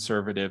be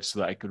conservative so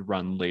that I could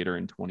run later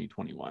in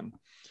 2021.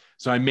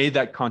 So I made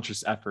that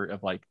conscious effort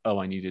of like, oh,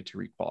 I needed to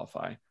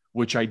requalify.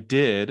 which I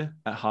did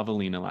at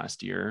Javelina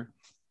last year.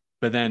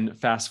 But then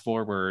fast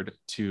forward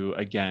to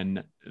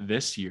again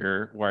this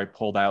year where I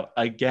pulled out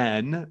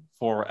again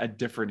for a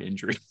different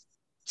injury.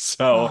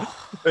 So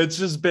Oh, it's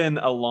just been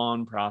a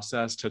long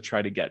process to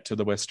try to get to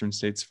the Western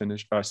States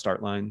finish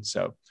start line.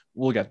 So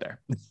we'll get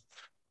there.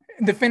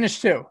 the finish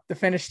too,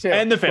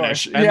 And the of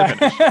course. finish. And the Yeah,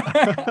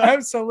 finish.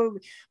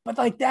 absolutely. But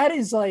like, that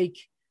is like,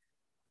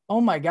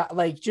 oh my God,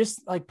 like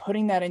just like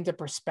putting that into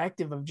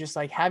perspective of just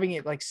like having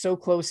it like so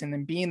close and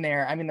then being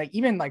there. I mean, like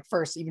even like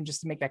first, even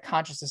just to make that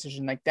conscious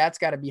decision, like that's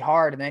got to be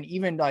hard. And then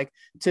even like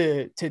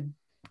to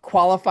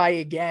qualify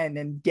again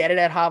and get it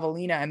at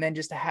Javelina and then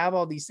just to have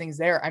all these things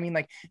there. I mean,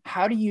 like,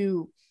 how do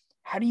you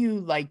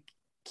like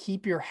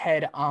keep your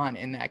head on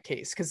in that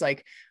case? Cause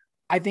like,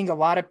 I think a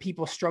lot of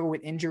people struggle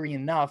with injury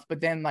enough,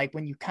 but then like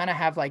when you kind of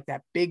have like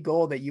that big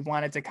goal that you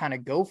wanted to kind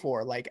of go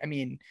for, like, I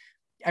mean,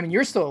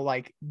 you're still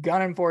like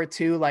gunning for it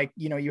too. Like,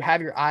 you know, you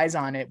have your eyes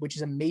on it, which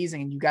is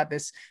amazing. And you got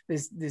this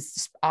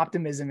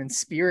optimism and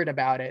spirit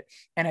about it.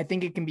 And I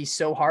think it can be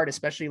so hard,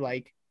 especially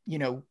like, you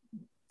know,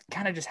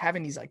 kind of just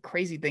having these like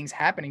crazy things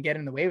happen and get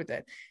in the way with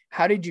it.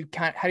 How do you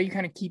kind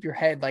of keep your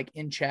head like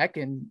in check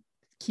and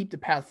keep the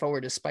path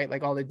forward despite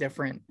like all the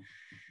different,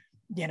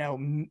 you know,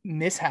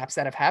 mishaps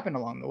that have happened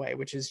along the way,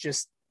 which is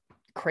just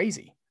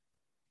crazy.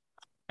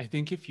 I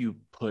think if you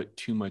put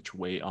too much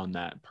weight on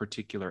that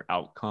particular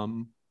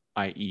outcome,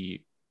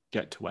 i.e.,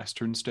 get to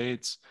Western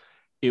States,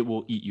 it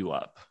will eat you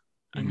up.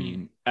 I Mm-hmm.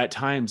 mean, at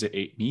times it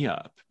ate me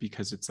up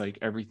because it's like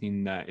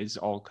everything that is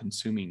all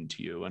consuming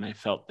to you. And I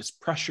felt this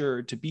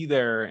pressure to be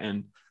there.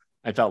 And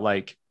I felt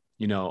like,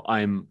 you know,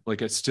 I'm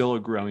like still a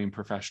growing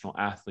professional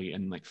athlete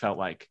and like felt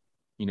like,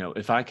 you know,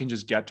 if I can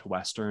just get to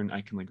Western, I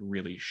can like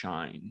really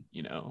shine,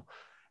 you know.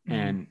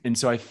 Mm-hmm. And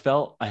so I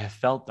have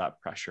felt that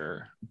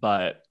pressure,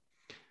 but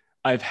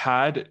I've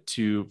had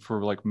to,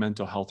 for like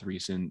mental health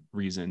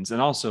reasons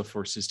and also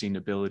for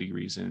sustainability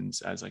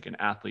reasons as like an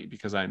athlete,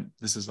 because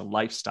this is a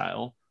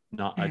lifestyle,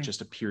 not Mm-hmm.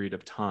 just a period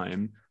of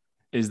time,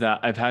 is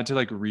that I've had to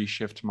like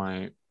reshift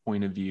my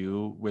point of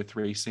view with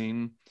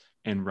racing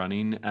and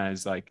running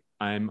as like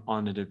I'm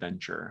on an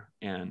adventure.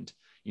 And,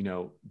 you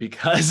know,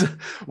 because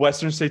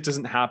Western State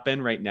doesn't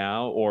happen right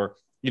now, or,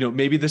 you know,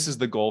 maybe this is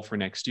the goal for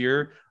next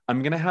year.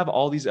 I'm going to have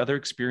all these other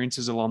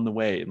experiences along the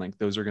way. And like,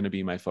 those are going to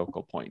be my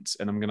focal points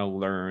and I'm going to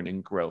learn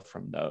and grow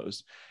from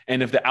those.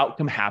 And if the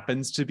outcome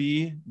happens to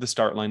be the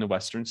start line of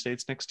Western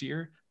States next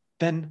year,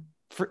 then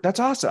that's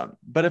awesome.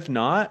 But if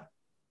not,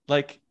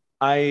 like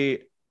I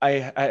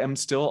am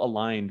still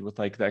aligned with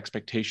like the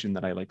expectation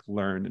that I like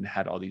learned and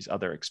had all these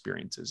other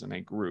experiences and I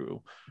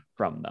grew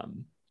from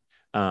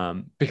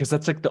them. Because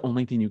that's like the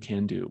only thing you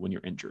can do when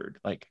you're injured.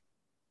 Like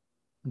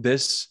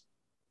this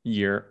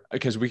year,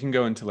 because we can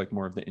go into like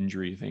more of the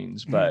injury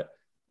things, Mm-hmm. but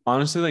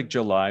honestly, like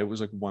July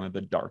was like one of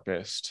the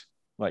darkest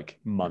like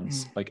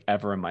months like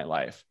ever in my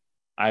life.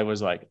 I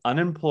was like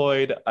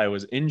unemployed, I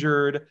was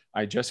injured,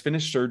 I just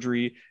finished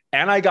surgery,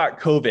 and I got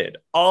COVID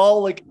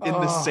all like in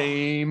the Oh,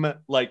 same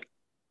like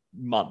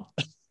month.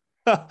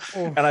 oh,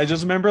 And I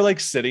just remember like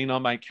sitting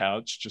on my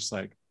couch, just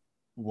like,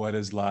 what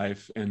is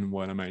life and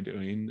what am I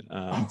doing?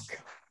 oh God.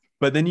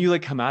 But then you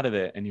like come out of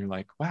it and you're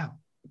like, wow,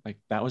 like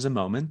that was a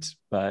moment,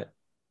 but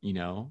you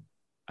know,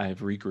 I've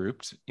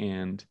regrouped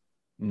and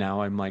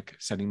now I'm like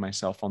setting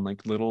myself on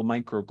like little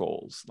micro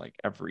goals like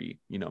every,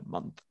 you know,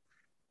 month.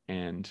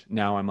 And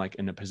now I'm like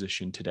in a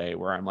position today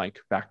where I'm like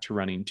back to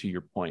running, to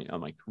your point. I'm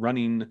like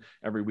running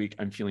every week.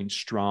 I'm feeling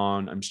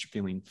strong. I'm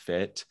feeling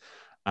fit.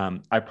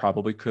 I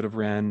probably could have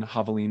ran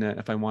Javelina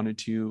if I wanted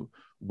to.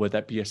 Would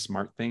that be a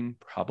smart thing?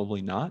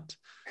 Probably not.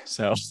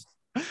 So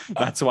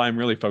that's why I'm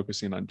really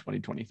focusing on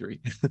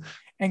 2023.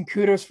 And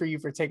kudos for you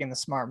for taking the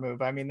smart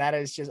move. I mean, that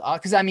is just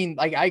because I mean,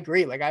 like I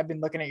agree. Like I've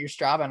been looking at your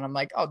Strava and I'm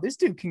like, oh, this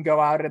dude can go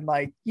out and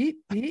like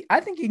I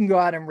think he can go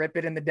out and rip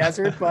it in the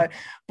desert. But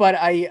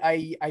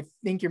I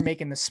think you're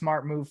making the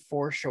smart move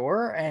for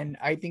sure. And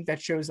I think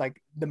that shows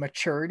like the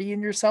maturity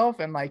in yourself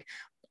and like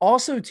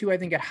also too, I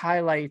think it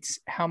highlights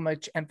how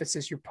much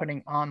emphasis you're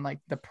putting on like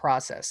the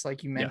process,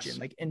 like you mentioned,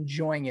 Yes. like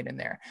enjoying it in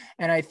there.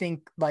 And I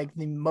think like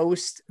the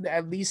most,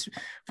 at least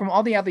from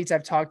all the athletes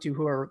I've talked to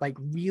who are like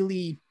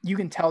really, you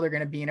can tell they're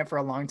going to be in it for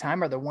a long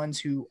time, are the ones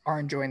who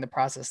are enjoying the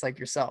process like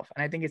yourself.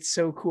 And I think it's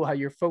so cool how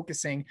you're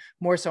focusing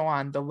more so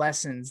on the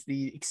lessons,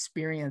 the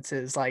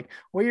experiences, like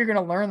what you're going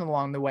to learn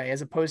along the way,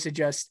 as opposed to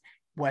just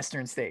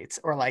Western States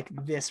or like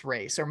this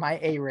race or my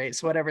A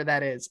race, whatever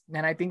that is.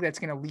 And I think that's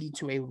going to lead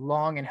to a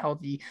long and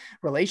healthy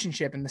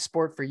relationship in the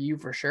sport for you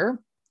for sure.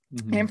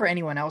 Mm-hmm. And for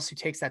anyone else who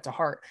takes that to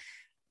heart.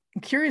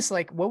 I'm curious,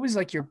 like, what was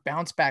like your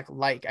bounce back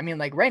like? I mean,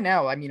 like right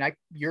now, I mean,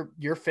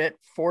 you're fit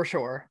for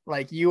sure.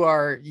 Like you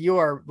are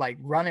like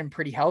running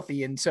pretty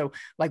healthy. And so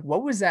like,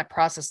 what was that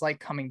process like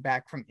coming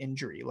back from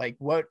injury? Like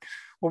what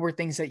were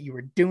things that you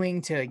were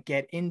doing to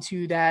get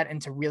into that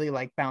and to really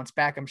like bounce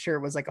back? I'm sure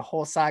it was like a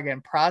whole saga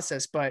and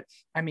process, but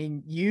I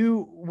mean,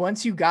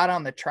 once you got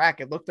on the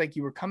track, it looked like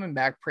you were coming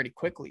back pretty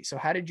quickly. So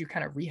how did you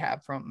kind of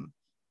rehab from,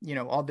 you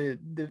know, all the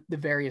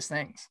various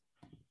things?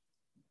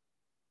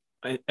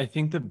 I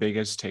think the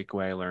biggest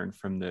takeaway I learned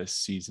from this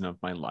season of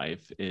my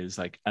life is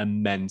like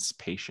immense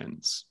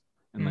patience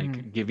and Mm-hmm.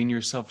 like giving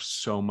yourself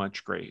so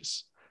much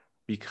grace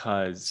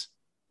because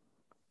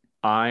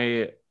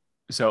I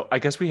so I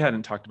guess we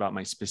hadn't talked about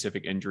my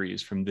specific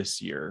injuries from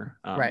this year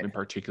Right. in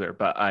particular,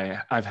 but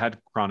I've had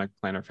chronic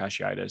plantar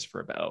fasciitis for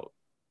about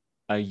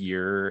a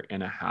year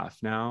and a half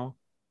now,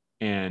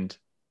 and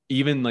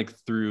even like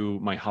through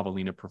my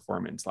javelina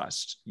performance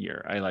last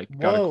year, I like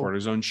got a Whoa.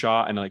 cortisone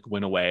shot and like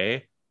went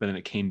away, but then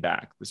it came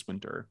back this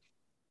winter,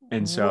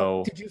 and Whoa.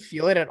 so Did you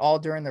feel it at all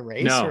during the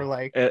race or no,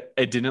 like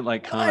it didn't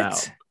like come out.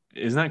 what?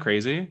 Isn't that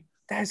crazy?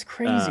 That's Um,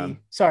 crazy.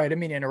 Sorry, I didn't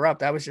mean to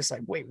interrupt. I was just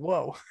like, wait,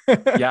 whoa.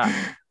 yeah,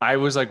 I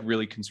was like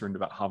really concerned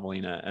about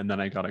javelina, and then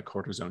I got a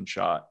cortisone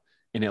shot,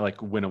 and it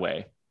like went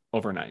away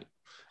overnight,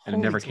 and it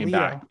Holy never came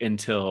back Toledo.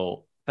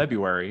 until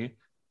February,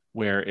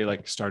 where it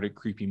like started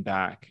creeping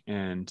back,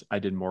 and I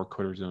did more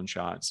cortisone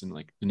shots and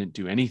like didn't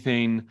do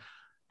anything.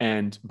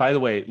 And by the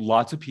way,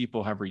 lots of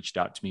people have reached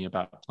out to me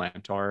about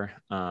plantar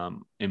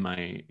in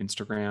my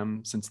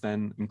Instagram since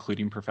then,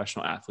 including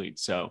professional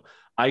athletes. So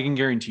I can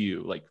guarantee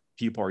you, like,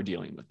 people are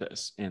dealing with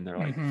this and they're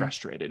like Mm-hmm.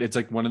 frustrated. It's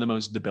like one of the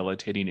most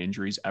debilitating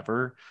injuries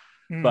ever.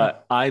 Mm.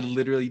 But I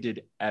literally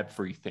did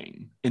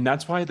everything. And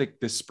that's why like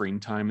this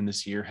springtime and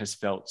this year has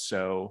felt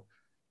so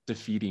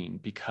defeating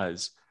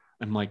because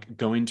I'm like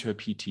going to a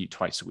PT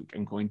twice a week.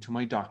 I'm going to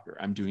my doctor.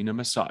 I'm doing a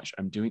massage.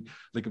 I'm doing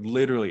like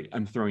literally,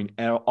 I'm throwing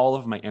all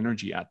of my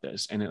energy at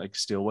this and it like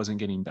still wasn't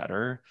getting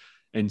better.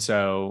 And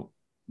so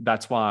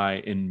that's why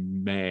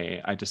in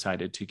May, I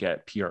decided to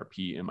get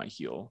PRP in my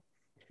heel,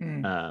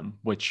 Mm.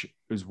 which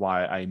is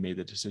why I made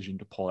the decision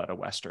to pull out of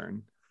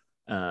Western.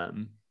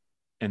 Um,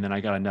 and then I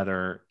got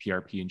another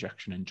PRP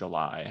injection in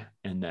July.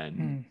 And then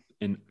Mm.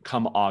 in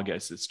come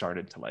August, it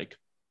started to like,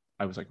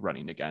 I was like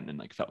running again and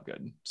like felt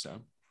good.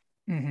 So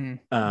Mm-hmm.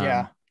 Yeah.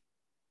 um,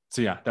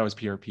 so yeah, that was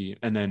PRP.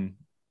 And then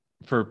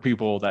for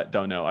people that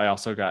don't know, I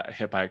also got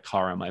hit by a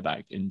car on my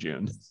bike in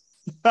June.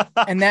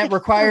 And that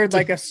required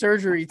like a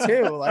surgery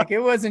too. Like it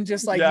wasn't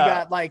just like you Yeah.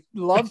 got like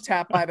love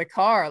tapped by the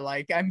car.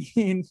 Like, I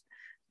mean,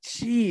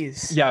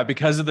 jeez. Yeah,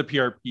 because of the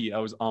PRP, I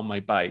was on my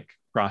bike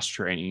cross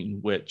training,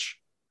 which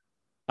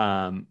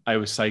I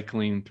was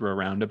cycling through a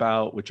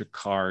roundabout, which a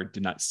car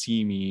did not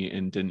see me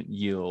and didn't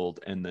yield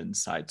and then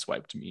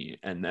sideswiped me.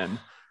 And then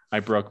I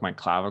broke my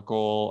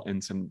clavicle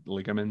and some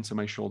ligaments in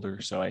my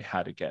shoulder. So I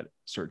had to get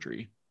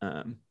surgery.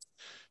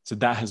 So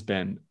that has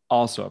been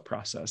also a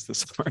process this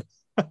summer.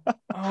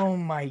 Oh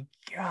my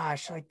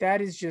gosh. Like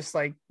that is just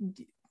like,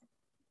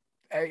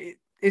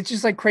 it's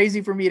just like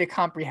crazy for me to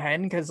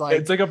comprehend because like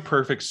It's like a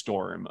perfect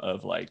storm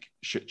of like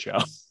shit show.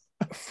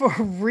 for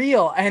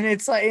real. And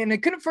it's like, and it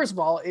couldn't, first of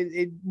all,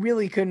 it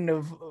really couldn't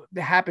have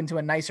happened to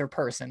a nicer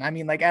person. I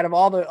mean, like out of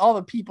all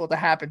the people to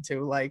happen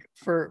to, like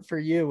for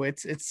you,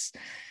 it's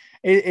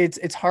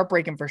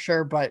heartbreaking for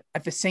sure, but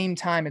at the same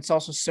time it's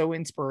also so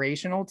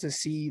inspirational to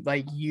see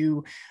like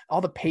you,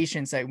 all the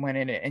patience that went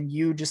in it, and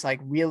you just like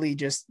really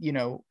just, you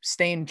know,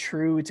 staying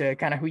true to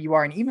kind of who you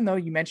are. And even though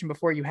you mentioned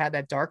before you had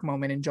that dark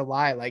moment in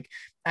July, like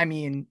I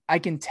mean, I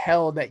can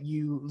tell that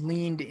you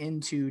leaned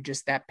into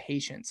just that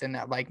patience and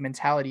that like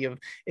mentality of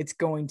it's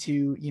going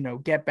to, you know,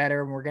 get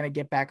better and we're going to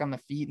get back on the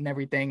feet and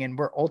everything, and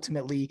we're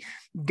ultimately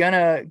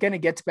gonna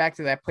get back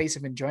to that place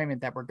of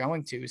enjoyment that we're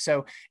going to.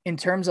 So in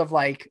terms of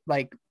like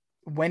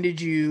when did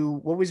you,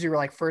 what was your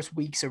like first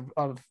weeks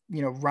of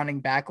you know running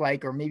back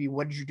like, or maybe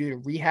what did you do to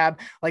rehab,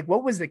 like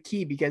what was the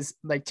key? Because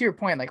like to your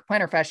point, like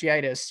plantar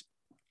fasciitis,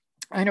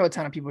 I know a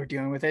ton of people are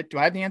dealing with it. Do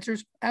I have the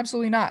answers?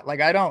 Absolutely not. Like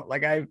I don't.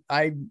 Like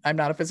I'm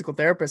not a physical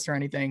therapist or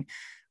anything.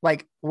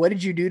 Like what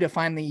did you do to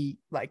finally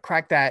like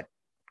crack that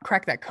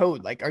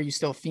code? Like are you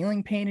still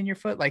feeling pain in your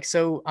foot? Like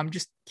so I'm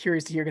just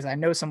curious to hear because I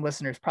know some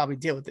listeners probably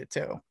deal with it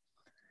too.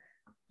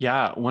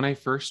 Yeah, when I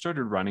first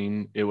started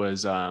running, it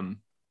was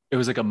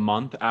like a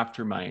month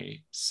after my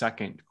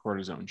second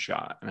cortisone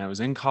shot. And I was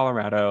in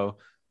Colorado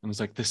and was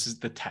like, this is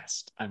the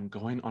test. I'm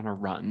going on a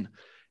run.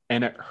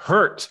 And it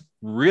hurt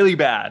really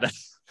bad.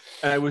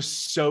 And I was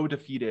so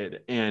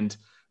defeated. And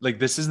like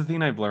this is the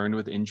thing I've learned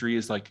with injury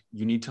is like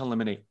you need to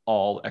eliminate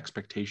all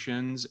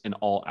expectations and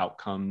all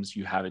outcomes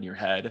you have in your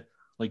head.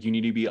 Like you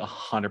need to be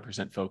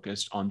 100%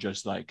 focused on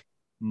just like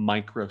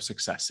micro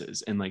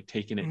successes and like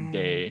taking it Mm,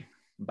 day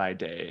by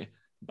day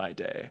by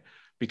day.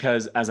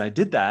 Because as I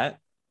did that,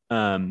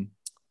 um,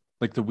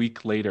 like the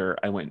week later,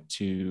 I went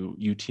to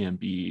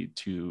UTMB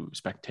to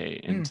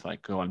spectate and mm, to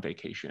like go on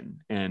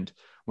vacation. And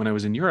when I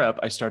was in Europe,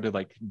 I started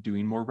like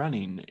doing more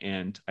running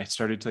and I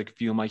started to like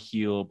feel my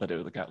heel, but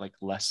it got like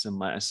less and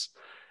less.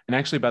 And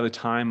actually, by the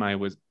time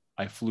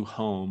I flew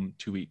home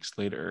 2 weeks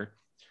later,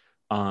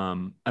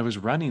 I was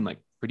running like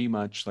pretty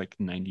much like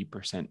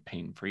 90%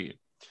 pain free.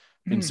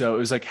 And mm, so it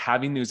was like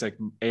having these like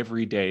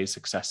everyday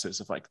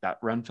successes of like that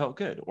run felt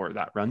good or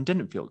that run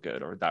didn't feel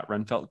good or that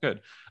run felt good.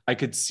 I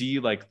could see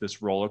like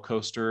this roller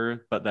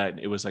coaster, but that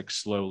it was like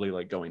slowly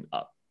like going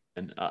up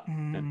and up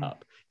and mm.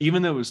 up,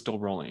 even though it was still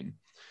rolling.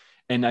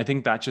 And I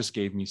think that just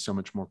gave me so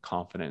much more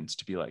confidence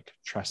to be like,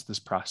 trust this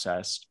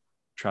process,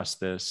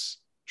 trust this,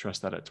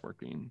 trust that it's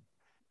working.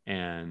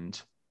 And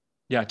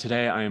yeah,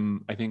 today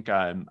I think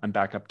I'm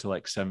back up to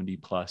like 70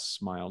 plus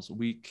miles a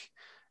week.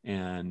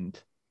 And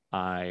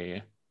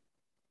I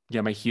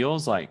yeah, my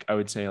heels, like I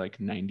would say like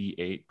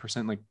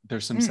 98%. Like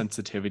there's some Mm.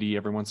 sensitivity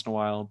every once in a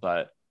while,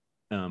 but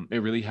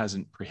it really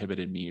hasn't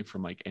prohibited me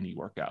from like any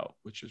workout,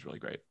 which is really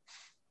great.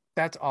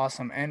 That's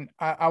awesome. And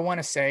I want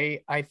to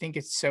say, I think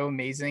it's so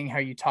amazing how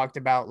you talked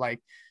about like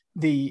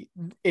the,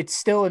 it's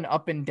still an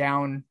up and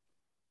down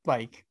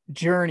like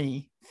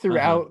journey Uh-huh.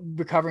 throughout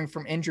recovering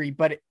from injury,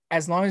 but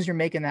as long as you're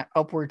making that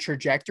upward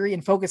trajectory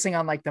and focusing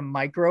on like the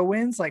micro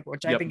wins, like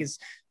which I Yep. think is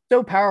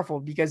so powerful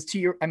because to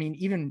your, I mean,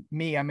 even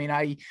me, I mean,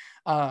 I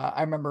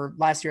remember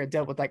last year I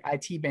dealt with like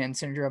IT band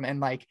syndrome and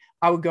like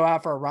I would go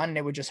out for a run and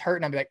it would just hurt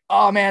and I'd be like,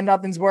 oh man,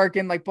 nothing's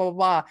working, like blah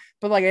blah blah.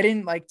 But like I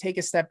didn't like take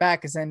a step back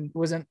because then it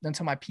wasn't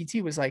until my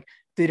PT was like,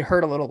 did it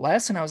hurt a little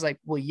less? And I was like,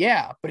 well,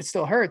 yeah, but it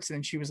still hurts.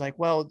 And she was like,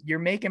 well, you're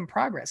making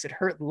progress. It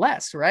hurt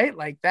less, right?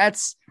 Like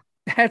that's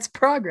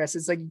progress.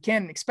 It's like you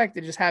can't expect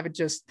to just have it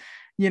just,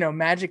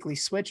 magically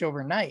switch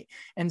overnight.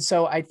 And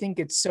so I think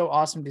it's so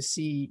awesome to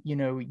see,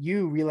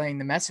 you relaying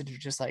the message of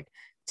just like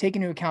take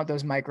into account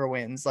those micro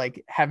wins,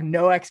 like have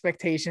no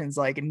expectations,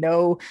 like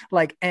no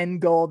like end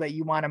goal that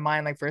you want to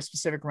mind like for a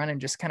specific run and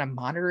just kind of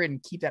monitor it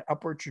and keep that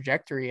upward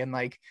trajectory. And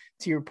like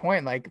to your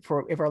point, like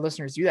for if our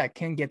listeners do that,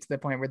 can get to the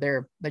point where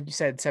they're like you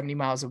said 70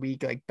 miles a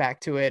week, like back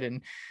to it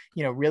and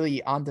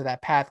really onto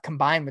that path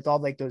combined with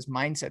all like those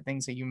mindset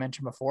things that you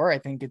mentioned before. I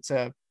think it's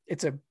a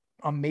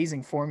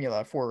amazing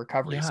formula for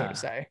recovery, so to Yeah.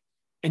 say.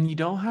 And you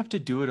don't have to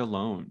do it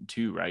alone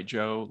too, right,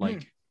 Joe? Mm.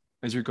 Like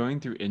as you're going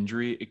through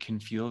injury, it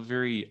can feel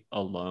very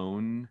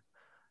alone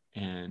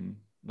and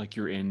like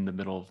you're in the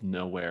middle of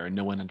nowhere and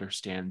no one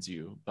understands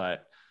you.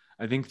 But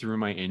I think through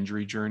my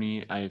injury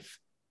journey, I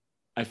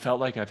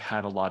felt like I've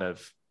had a lot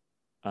of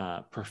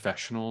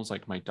professionals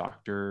like my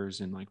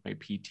doctors and like my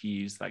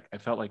PTs. Like I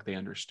felt like they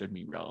understood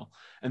me real.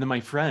 And then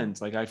my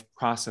friends, like I've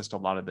processed a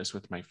lot of this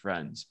with my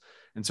friends.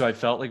 And so I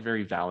felt like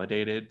very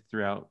validated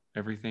throughout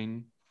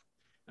everything.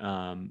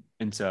 And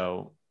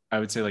so I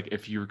would say like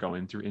if you're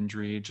going through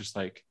injury, just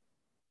like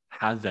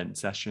have vent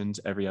sessions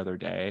every other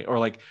day. Or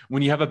like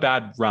when you have a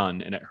bad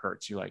run and it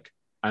hurts, you're like,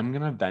 I'm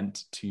gonna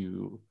vent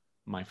to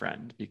my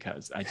friend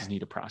because I just need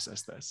to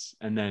process this.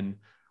 And then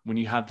when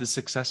you have the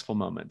successful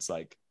moments,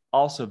 like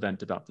also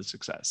vent about the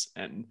success.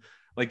 And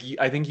like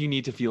I think you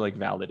need to feel like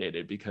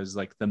validated because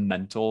like the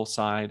mental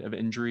side of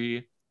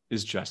injury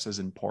is just as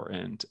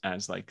important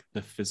as like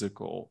the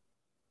physical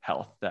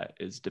health that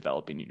is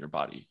developing in your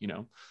body, you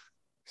know?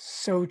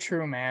 So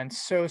true, man.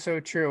 So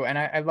true. And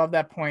I love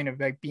that point of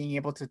like being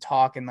able to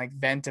talk and like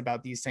vent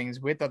about these things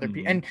with other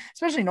people. Mm-hmm. And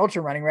especially in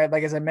ultra running, right?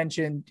 Like as I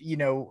mentioned, we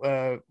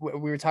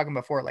were talking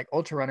before, like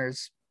ultra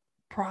runners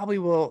probably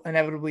will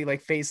inevitably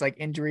like face like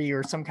injury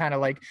or some kind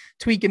of like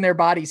tweak in their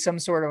body, some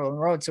sort of on the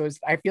road. So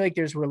I feel like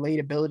there's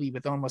relatability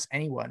with almost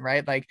anyone,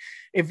 right? Like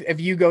if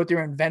you go through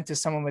and vent to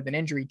someone with an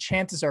injury,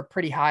 chances are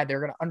pretty high they're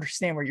going to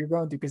understand what you're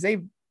going through because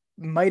they've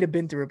might have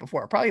been through it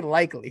before, probably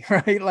likely,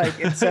 right? Like,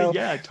 and so,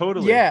 Yeah,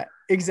 totally. yeah,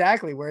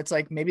 exactly. Where it's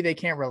like maybe they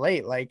can't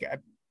relate. Like,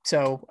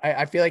 so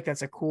I feel like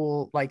that's a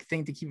cool like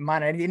thing to keep in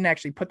mind. I didn't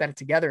actually put that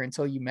together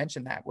until you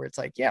mentioned that, where it's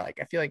like, yeah, like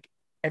I feel like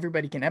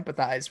everybody can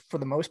empathize for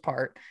the most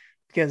part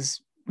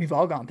because we've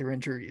all gone through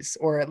injuries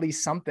or at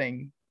least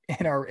something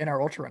in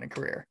our ultra running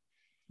career.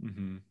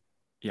 Mm-hmm.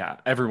 Yeah,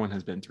 everyone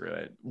has been through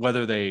it,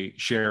 whether they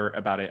share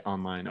about it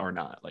online or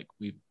not. Like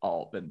we've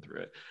all been through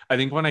it. I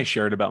think when I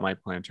shared about my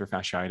plantar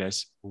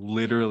fasciitis,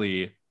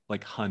 literally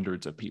like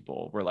hundreds of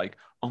people were like,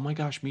 "Oh my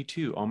gosh, me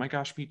too. Oh my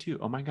gosh, me too.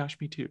 Oh my gosh,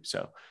 me too."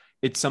 So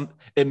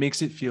it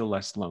makes it feel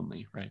less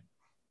lonely, right?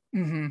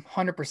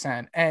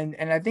 100%. And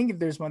I think if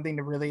there's one thing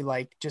to really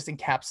like just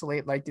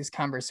encapsulate like this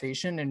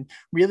conversation and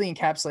really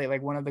encapsulate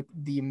like one of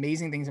the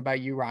amazing things about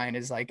you, Ryan,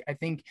 is like I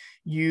think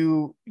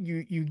you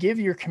give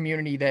your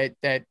community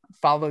that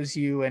follows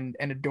you and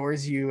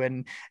adores you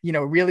and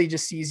really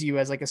just sees you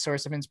as like a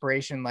source of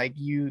inspiration. Like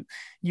you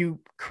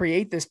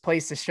create this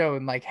place to show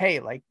and like,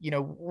 hey, like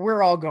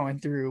we're all going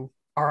through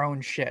our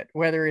own shit,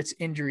 whether it's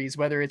injuries,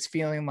 whether it's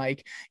feeling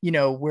like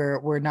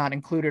we're not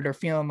included or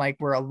feeling like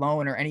we're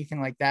alone or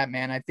anything like that,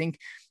 man. I think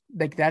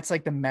like that's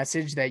like the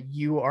message that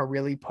you are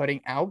really putting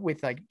out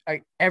with like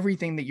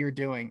everything that you're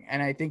doing.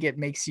 And I think it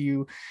makes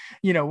you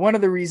one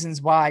of the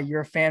reasons why you're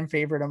a fan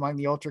favorite among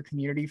the ultra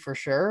community for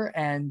sure.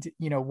 And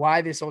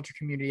why this ultra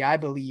community I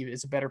believe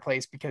is a better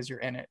place because you're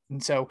in it.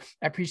 And so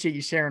I appreciate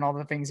you sharing all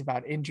the things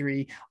about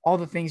injury, all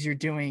the things you're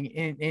doing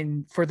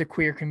in for the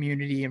queer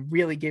community and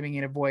really giving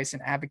it a voice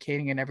and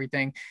advocating and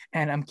everything.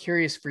 And I'm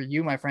curious for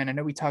you, my friend. I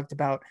know we talked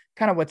about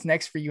kind of what's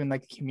next for you in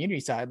like the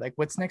community side. Like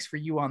what's next for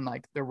you on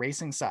like the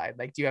racing side?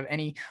 Like, do you have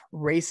any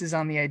races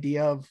on the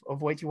idea of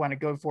what you want to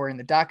go for in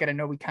the docket? I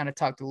know we kind of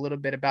talked a little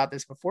bit about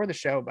this before the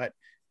show, but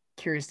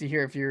curious to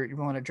hear if you're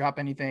willing to drop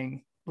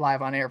anything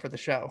live on air for the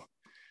show.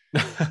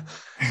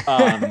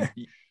 um,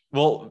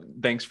 well,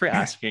 thanks for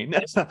asking.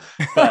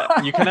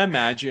 But you can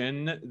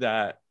imagine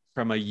that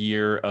from a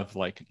year of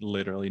like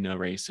literally no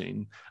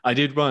racing, I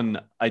did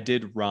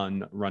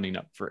run running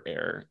up for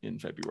air in Oh,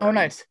 February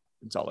nice.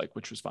 in Salt Lake,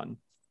 which was fun.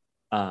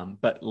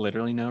 but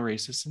literally no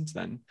races since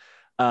then.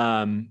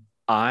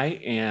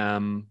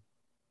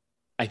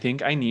 I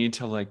think I need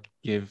to like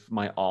give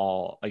my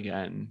all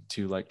again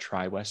to like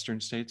try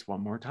Western States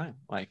one more time.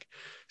 Like,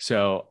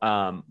 so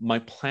my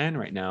plan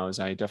right now is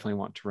I definitely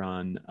want to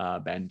run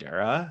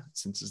Bandera,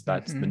 since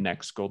that's the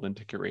next golden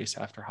ticket race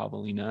after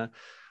Javelina.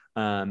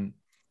 And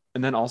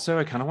then also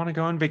I kind of want to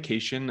go on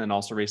vacation and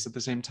also race at the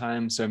same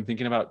time. So I'm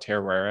thinking about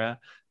Teruel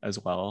as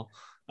well.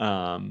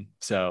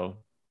 So,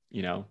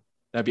 you know,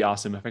 that'd be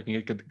awesome if I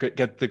can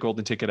get the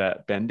golden ticket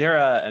at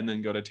Bandera and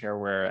then go to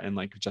Teruel and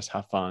like just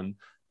have fun.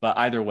 But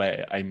either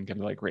way, I'm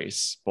gonna like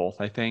race both,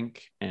 I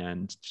think,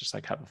 and just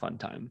like have a fun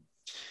time.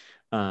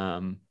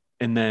 And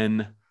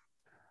then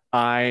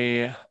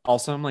I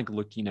also am like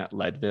looking at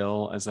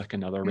Leadville as like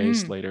another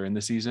race later in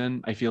the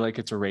season. I feel like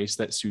it's a race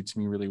that suits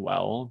me really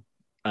well.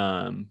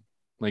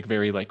 Like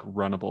very like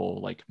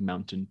runnable, like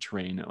mountain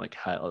terrain at like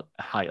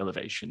high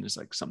elevation is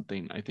like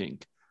something I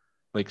think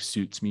like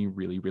suits me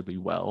really, really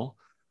well.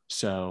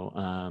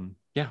 So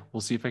yeah, we'll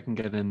see if I can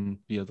get in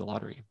via the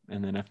lottery.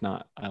 And then if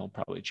not, I'll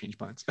probably change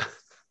plans.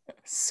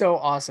 So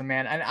awesome,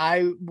 man. And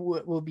I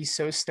will be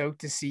so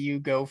stoked to see you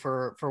go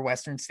for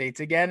Western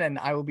States again. And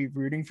I will be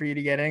rooting for you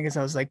to get in, because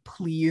I was like,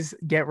 please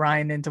get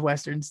Ryan into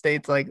Western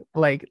States. Like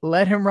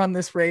let him run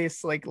this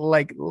race. Like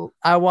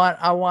I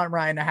want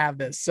Ryan to have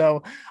this.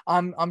 So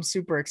I'm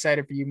super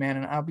excited for you, man.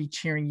 And I'll be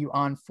cheering you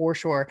on for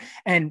sure.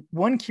 And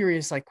one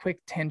curious, like quick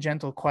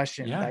tangential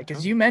question, Yeah, like, totally.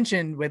 as you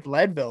mentioned with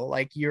Leadville,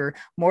 like you're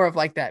more of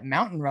like that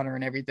mountain runner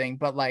and everything,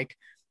 but like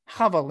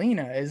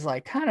Javelina is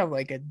like kind of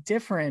like a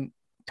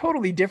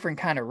totally different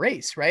kind of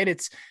race, right?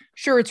 It's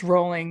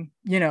rolling,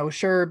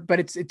 sure, but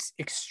it's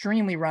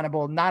extremely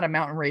runnable, not a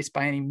mountain race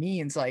by any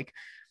means. Like,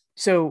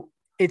 so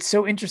it's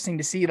so interesting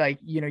to see, like,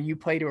 you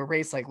play to a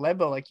race like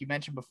Leadville, like you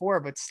mentioned before,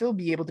 but still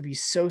be able to be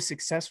so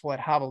successful at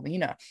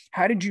Javelina.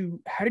 How did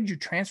you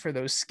transfer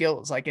those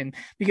skills? Like, and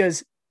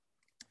because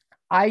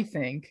I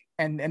think,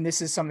 and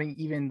this is something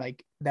even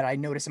like that I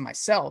notice in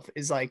myself,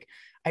 is like,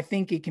 I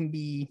think it can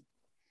be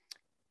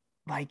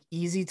like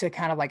easy to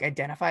kind of like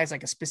identify as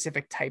like a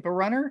specific type of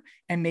runner.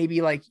 And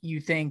maybe like you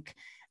think,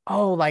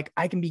 oh, like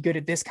I can be good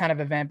at this kind of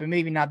event, but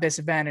maybe not this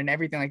event and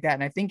everything like that.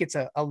 And I think it's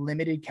a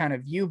limited kind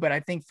of view, but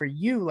I think for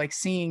you, like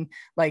seeing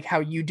like how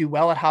you do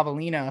well at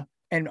Javelina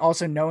and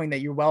also knowing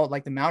that you're well at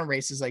like the mountain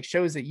races, like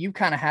shows that you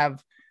kind of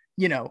have,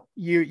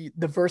 the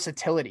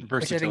versatility,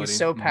 which I think is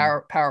so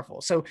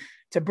powerful. So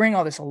to bring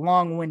all this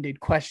long-winded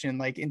question,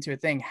 like into a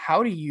thing,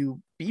 how do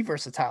you be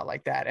versatile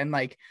like that? And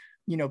like,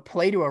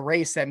 play to a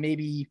race that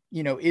maybe,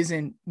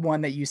 isn't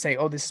one that you say,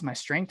 oh, this is my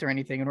strength or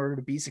anything, in order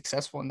to be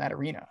successful in that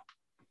arena?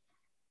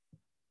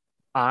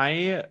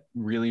 I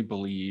really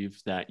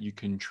believe that you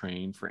can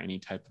train for any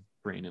type of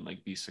brain and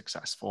like be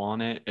successful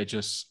on it.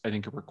 I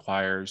think it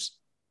requires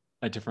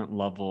a different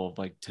level of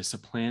like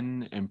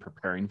discipline and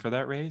preparing for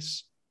that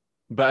race.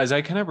 But as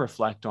I kind of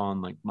reflect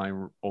on like my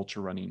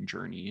ultra running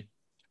journey,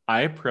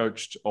 I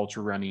approached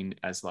ultra running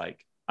as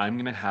like, I'm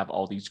going to have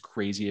all these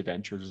crazy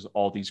adventures,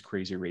 all these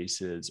crazy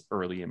races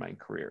early in my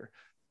career.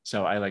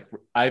 So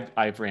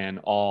I've ran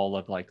all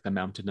of like the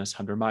mountainous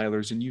 100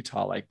 milers in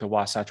Utah. Like the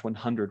Wasatch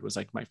 100 was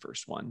like my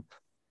first one.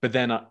 But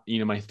then,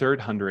 my third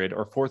 100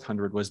 or fourth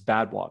 100 was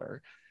Badwater.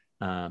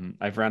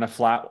 I've ran a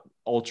flat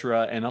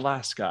ultra in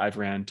Alaska. I've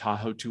ran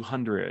Tahoe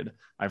 200.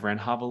 I've ran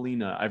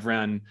Javelina. I've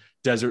ran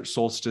Desert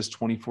Solstice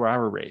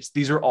 24-hour race.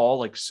 These are all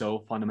like so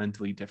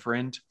fundamentally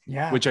different,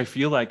 Yeah. which I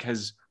feel like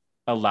has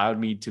allowed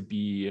me to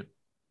be.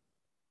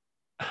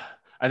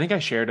 I think I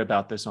shared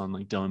about this on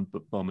like Dylan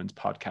Bowman's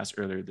podcast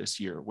earlier this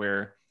year,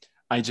 where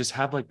I just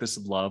have like this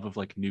love of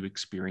like new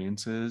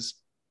experiences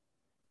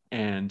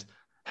and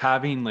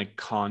having like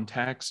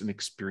context and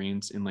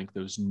experience in like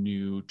those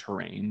new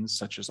terrains,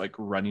 such as like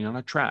running on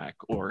a track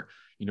or,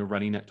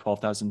 running at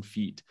 12,000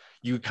 feet.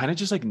 You kind of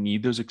just like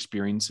need those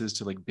experiences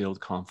to like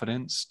build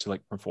confidence to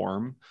like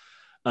perform.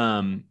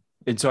 And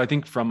so I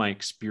think from my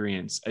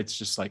experience, it's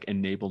just like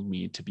enabled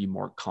me to be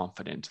more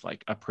confident,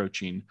 like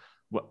approaching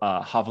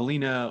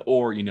Javelina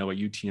or, a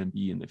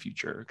UTMB in the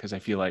future, because I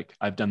feel like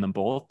I've done them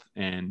both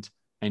and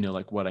I know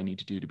like what I need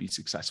to do to be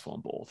successful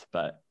in both,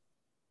 but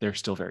they're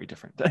still very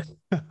different.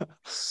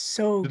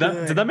 So Did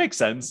good. that make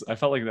sense? I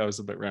felt like that was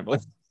a bit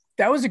rambling.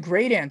 That was a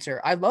great answer.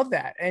 I love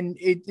that. And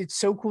it's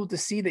so cool to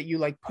see that you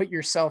like put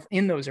yourself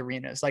in those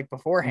arenas like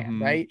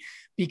beforehand, right?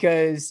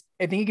 Because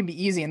I think it can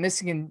be easy, and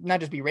this can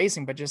not just be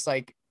racing, but just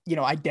like,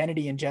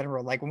 identity in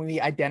general. Like when we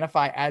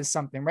identify as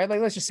something, right?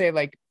 Like, let's just say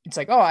like, it's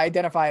like, oh, I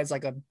identify as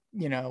like a,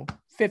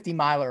 50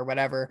 miler or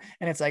whatever.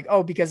 And it's like,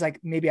 oh, because like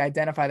maybe I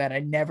identify that I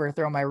never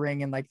throw my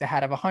ring in like the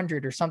hat of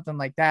 100 or something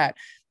like that.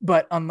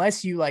 But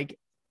unless you like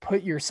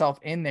put yourself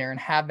in there and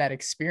have that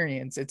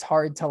experience, it's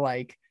hard to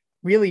like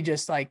really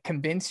just like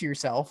convince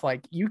yourself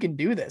like you can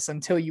do this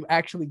until you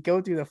actually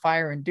go through the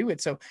fire and do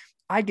it. So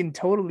I can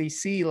totally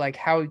see like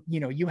how,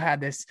 you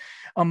had this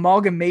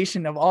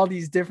amalgamation of all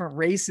these different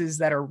races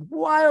that are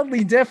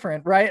wildly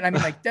different, right? And I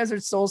mean, like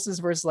Desert Solstice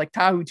versus like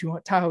Tahoe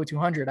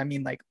 200. I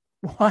mean, like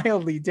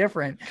wildly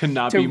different.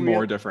 Cannot be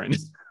more different.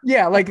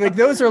 Yeah, like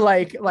those are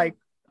like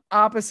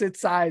opposite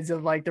sides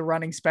of like the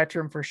running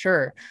spectrum for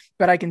sure.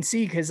 But I can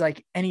see, because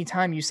like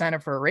anytime you sign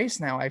up for a race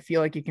now, I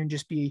feel like it can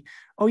just be,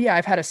 oh yeah,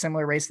 I've had a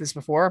similar race this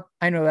before.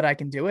 I know that I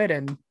can do it.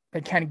 And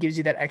it kind of gives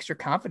you that extra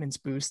confidence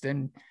boost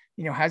and,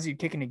 has you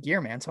kicking a gear,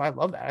 man. So I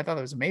love that. I thought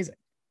that was amazing.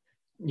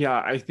 Yeah,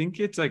 I think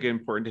it's like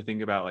important to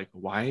think about like,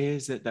 why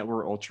is it that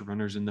we're ultra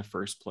runners in the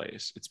first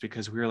place? It's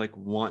because we're like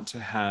want to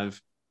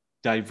have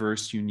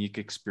diverse, unique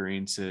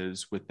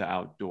experiences with the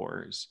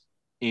outdoors,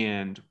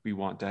 and we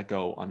want to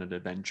go on an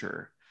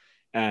adventure.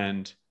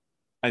 And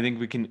I think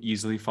we can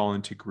easily fall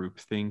into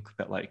groupthink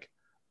that like,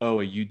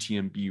 oh, a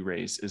UTMB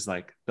race is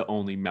like the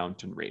only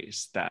mountain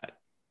race that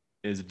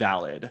is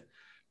valid.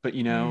 But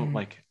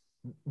like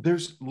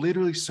there's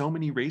literally so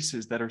many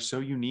races that are so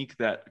unique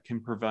that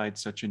can provide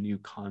such a new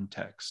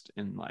context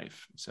in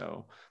life.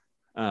 So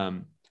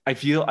I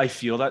feel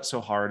that so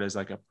hard as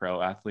like a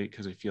pro athlete,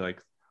 because I feel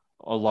like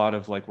a lot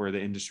of like where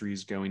the industry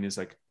is going is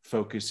like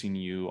focusing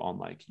you on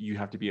like you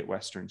have to be at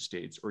Western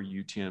States or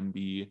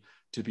UTMB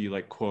to be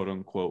like quote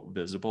unquote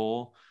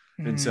visible.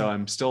 And so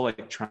I'm still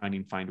like trying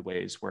to find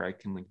ways where I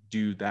can like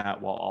do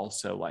that while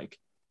also like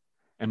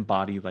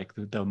embody like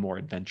the more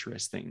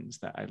adventurous things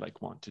that I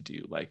like want to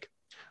do. Like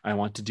I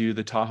want to do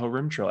the Tahoe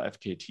Rim Trail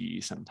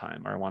FKT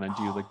sometime, or I want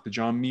to do like the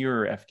John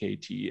Muir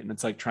FKT. And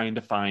it's like trying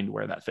to find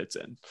where that fits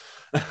in.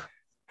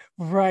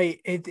 Right.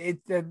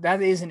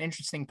 That is an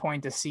interesting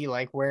point to see,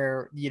 like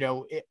where,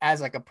 as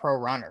like a pro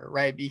runner,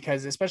 right?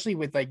 Because especially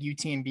with like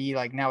UTMB,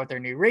 like now with their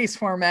new race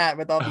format,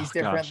 with all these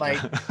different, Gosh,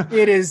 like yeah.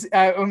 it is,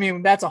 I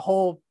mean, that's a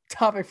whole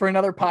topic for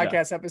another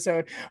podcast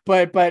episode,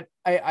 but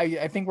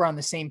I think we're on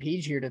the same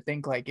page here to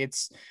think like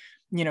it's,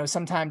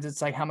 sometimes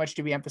it's like, how much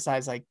do we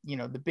emphasize like,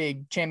 the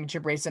big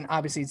championship race? And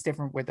obviously it's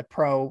different with the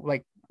pro,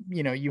 like,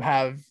 you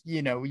have,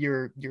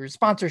 your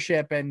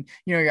sponsorship and,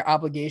 your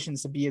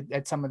obligations to be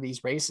at some of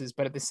these races.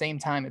 But at the same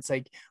time, it's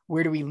like,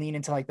 where do we lean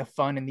into like the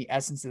fun and the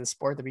essence of the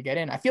sport that we get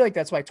in? I feel like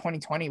that's why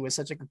 2020 was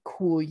such like a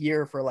cool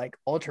year for like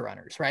ultra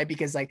runners, right?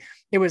 Because like,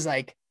 it was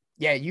like,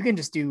 yeah, you can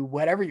just do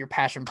whatever your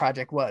passion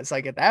project was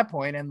like at that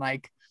point. And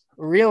like,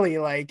 really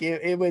like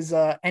it was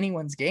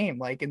anyone's game.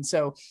 Like, and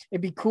so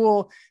it'd be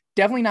cool.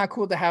 Definitely not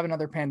cool to have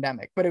another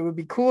pandemic, but it would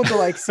be cool to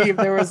like see if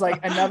there was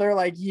like another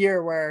like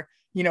year where,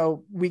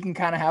 we can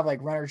kind of have like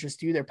runners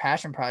just do their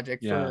passion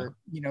project for,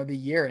 the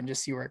year and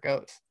just see where it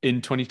goes.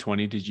 In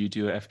 2020, did you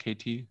do a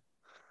FKT?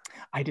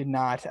 I did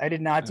not do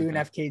an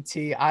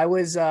FKT. I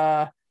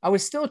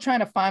was still trying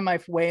to find my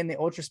way in the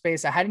ultra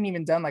space. I hadn't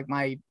even done like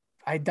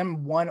I'd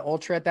done one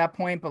ultra at that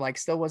point, but like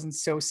still wasn't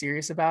so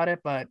serious about it.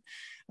 But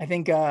I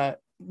think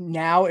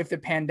now if the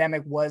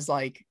pandemic was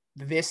like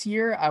this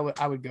year, I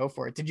would go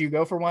for it. Did you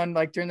go for one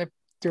like during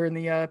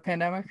the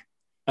pandemic?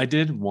 I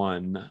did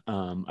one.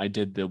 I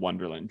did the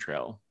Wonderland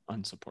Trail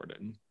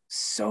unsupported.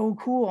 So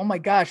cool. Oh my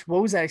gosh.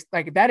 What was that?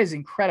 Like, that is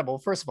incredible.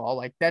 First of all,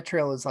 like that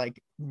trail is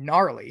like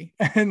gnarly.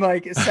 And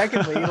like,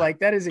 secondly, like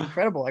that is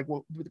incredible. Like,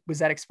 what was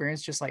that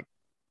experience just like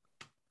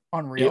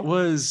unreal? It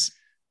was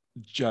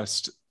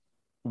just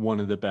one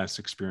of the best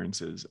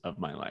experiences of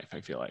my life.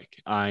 I feel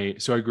like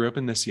so I grew up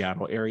in the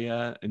Seattle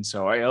area. And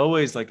so I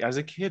always like, as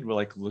a kid, would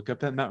like look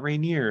up at Mount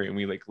Rainier, and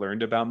we like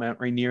learned about Mount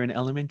Rainier in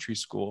elementary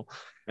school.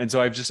 And so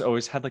I've just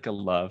always had like a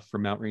love for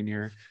Mount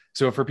Rainier.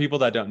 So for people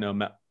that don't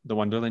know, the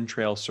Wonderland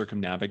Trail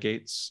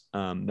circumnavigates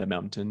the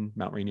mountain,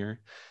 Mount Rainier.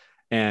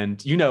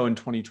 And, in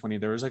 2020,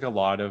 there was like a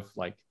lot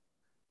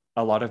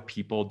of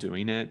people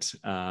doing it,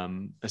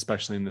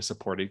 especially in the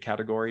supported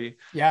category.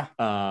 Yeah.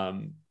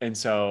 And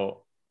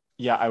so,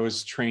 yeah, I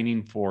was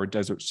training for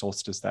Desert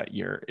Solstice that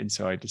year. And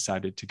so I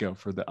decided to go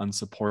for the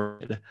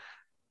unsupported.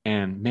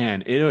 And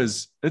man,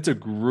 it's a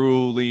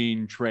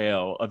grueling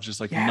trail of just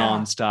like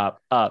nonstop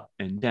up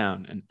and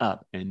down and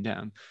up and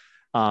down.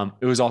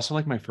 It was also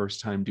like my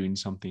first time doing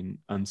something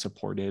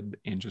unsupported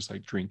and just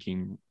like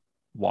drinking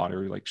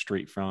water like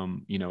straight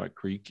from, a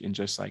creek, and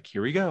just like,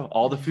 here we go.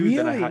 All the food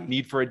that I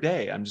need for a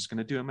day, I'm just going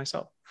to do it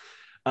myself.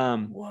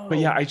 But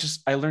yeah,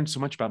 I learned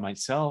so much about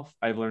myself.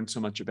 I learned so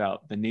much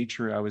about the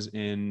nature I was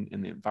in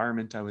and the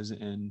environment I was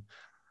in.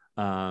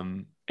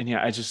 And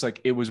yeah, I just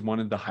like, it was one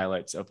of the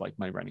highlights of like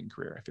my running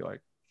career, I feel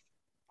like.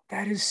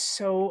 That is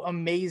so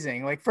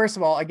amazing. Like, first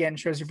of all, again,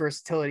 shows your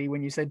versatility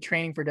when you said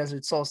training for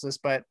Desert Solstice,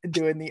 but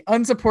doing the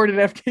unsupported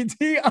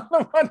FKT on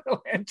the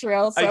Wonderland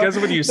Trail. So I guess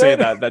when you say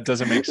that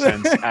doesn't make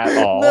sense at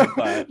all. No,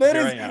 but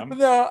I am.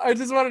 No, I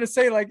just wanted to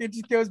say, like, it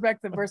just goes back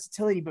to the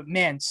versatility. But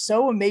man,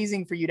 so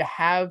amazing for you to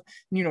have,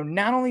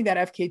 not only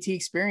that FKT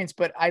experience,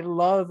 but I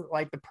love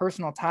like the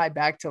personal tie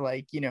back to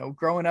like,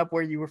 growing up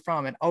where you were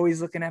from and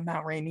always looking at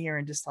Mount Rainier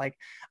and just like,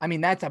 I mean,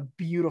 that's a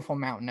beautiful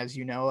mountain, as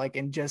like,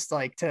 and just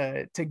like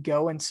to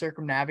go and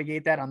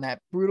circumnavigate that on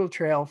that brutal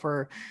trail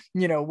for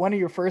one of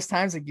your first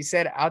times, like you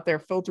said, out there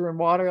filtering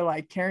water,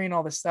 like carrying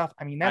all this stuff.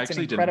 I mean, that's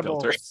an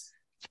incredible.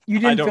 You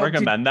didn't I don't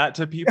recommend that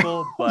to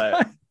people,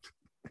 but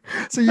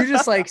so you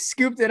just like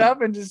scooped it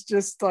up and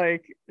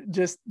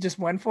just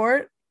went for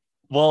it.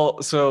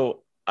 Well,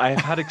 so I've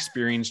had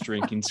experience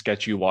drinking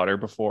sketchy water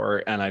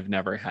before, and I've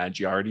never had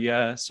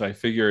Giardia, so I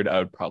figured I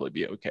would probably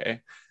be okay,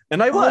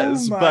 and I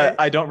was.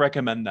 But I don't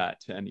recommend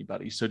that to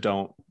anybody, so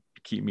don't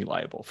keep me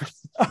liable for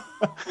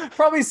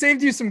Probably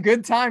saved you some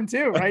good time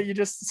too, right? You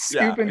just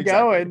scoop and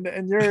go,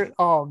 and you're,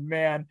 oh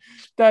man,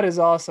 that is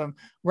awesome.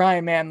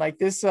 Ryan, man, like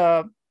this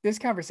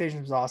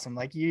conversation was awesome.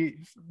 Like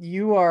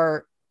you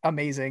are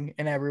amazing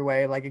in every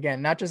way. Like,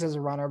 again, not just as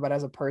a runner, but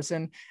as a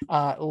person.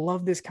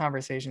 Love this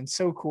conversation.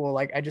 So cool.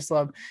 Like, I just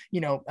love,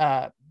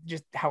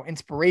 just how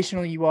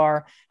inspirational you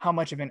are, how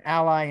much of an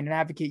ally and an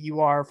advocate you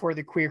are for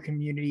the queer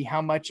community,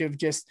 how much of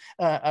just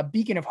a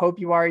beacon of hope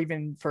you are,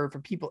 even for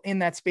people in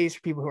that space,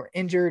 for people who are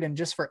injured, and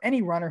just for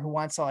any runner who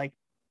wants to like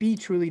be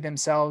truly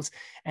themselves.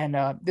 And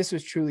this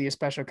was truly a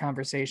special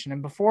conversation.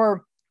 And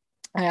before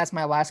I ask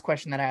my last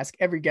question that I ask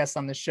every guest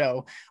on the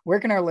show, where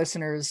can our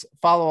listeners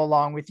follow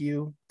along with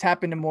you,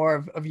 tap into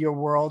more of your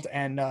world,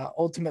 and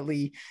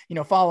ultimately,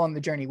 follow on the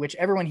journey, which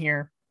everyone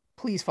here,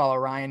 please follow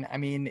Ryan. I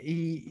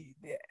mean,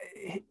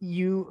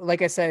 you,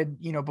 like I said,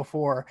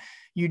 before,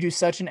 you do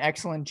such an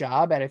excellent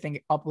job at, I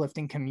think,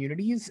 uplifting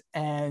communities,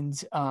 and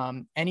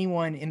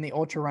anyone in the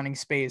ultra running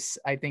space,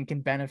 I think,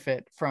 can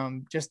benefit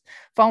from just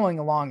following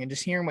along and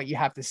just hearing what you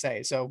have to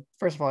say. So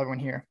first of all, everyone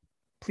here,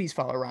 please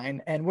follow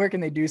Ryan. And where can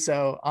they do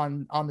so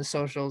on the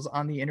socials,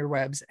 on the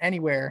interwebs,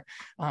 anywhere,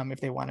 if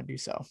they want to do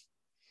so?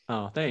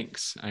 Oh,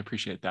 thanks. I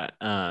appreciate that.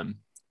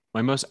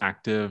 My most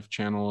active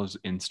channel is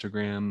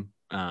Instagram.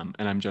 And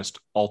I'm just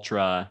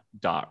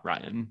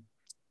ultra.ryan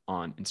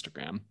on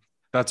Instagram.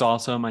 That's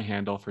also my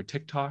handle for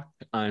TikTok.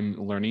 I'm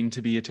learning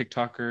to be a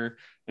TikToker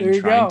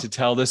and trying to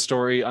tell this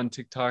story on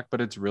TikTok,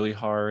 but it's really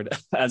hard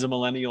as a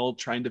millennial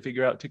trying to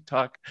figure out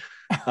TikTok.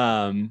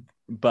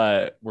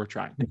 But we're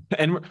trying,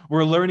 and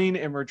we're learning,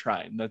 and we're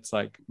trying. That's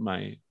like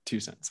my 2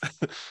 cents.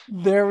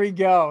 There we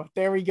go.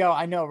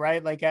 I know,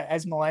 right? Like,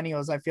 as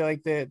millennials, I feel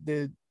like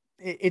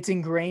it's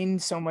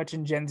ingrained so much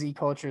in Gen Z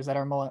cultures that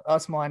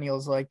us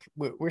millennials, like,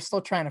 we're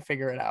still trying to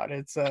figure it out.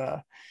 It's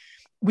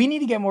we need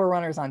to get more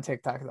runners on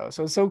TikTok though.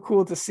 So it's so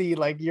cool to see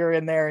like you're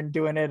in there and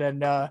doing it. And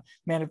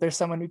man, if there's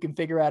someone who can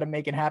figure out and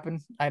make it happen,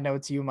 I know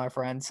it's you, my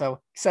friend.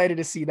 So excited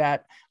to see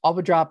that. I'll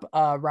drop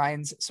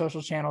Ryan's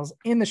social channels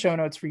in the show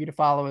notes for you to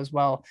follow as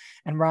well.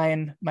 And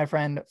Ryan, my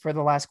friend, for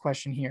the last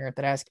question here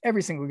that I ask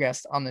every single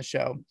guest on the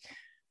show,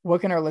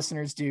 what can our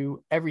listeners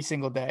do every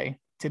single day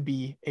to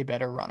be a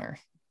better runner?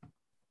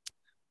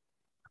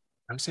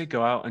 I would say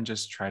go out and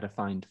just try to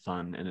find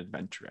fun and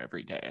adventure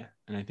every day.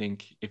 And I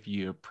think if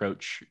you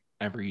approach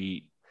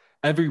every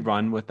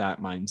run with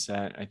that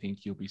mindset, I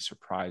think you'll be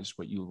surprised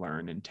what you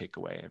learn and take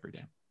away every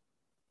day.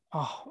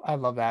 Oh, I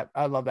love that.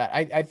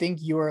 I think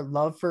your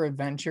love for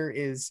adventure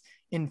is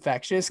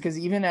infectious, because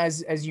even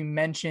as you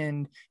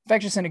mentioned,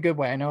 infectious in a good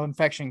way. I know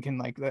infection can,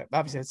 like,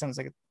 obviously it sounds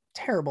like a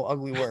terrible,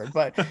 ugly word,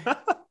 but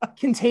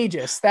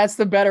contagious. That's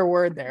the better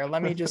word there.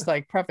 Let me just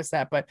like preface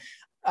that. But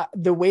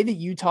the way that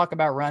you talk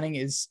about running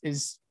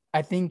is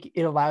I think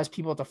it allows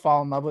people to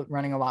fall in love with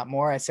running a lot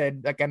more. I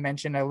said, like I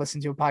mentioned, I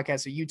listened to a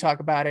podcast, so you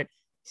talk about it.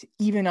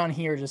 Even on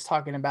here, just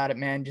talking about it,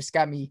 man, just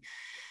got me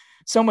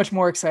so much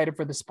more excited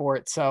for the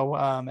sport. So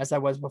as I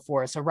was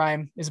before. So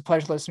Ryan, it's a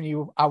pleasure listening to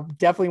you. I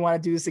definitely want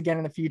to do this again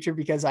in the future,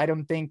 because I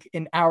don't think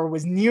an hour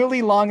was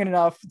nearly long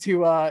enough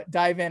to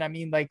dive in. I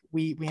mean, like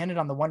we ended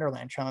on the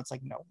Wonderland Trail. It's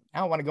like, no, I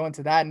don't want to go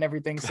into that and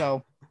everything.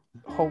 So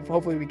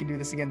hopefully we can do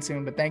this again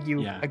soon. But thank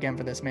you again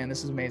for this, man.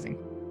 This is amazing.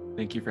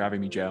 Thank you for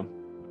having me, Joe.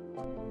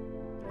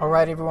 All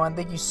right, everyone.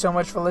 Thank you so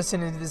much for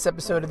listening to this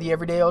episode of the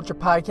Everyday Ultra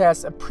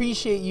Podcast.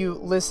 Appreciate you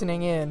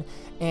listening in.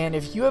 And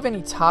if you have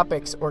any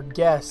topics or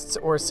guests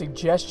or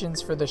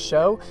suggestions for the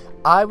show,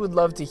 I would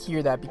love to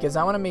hear that, because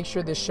I want to make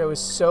sure this show is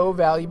so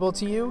valuable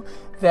to you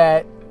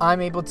that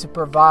I'm able to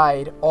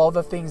provide all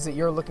the things that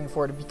you're looking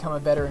for to become a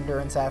better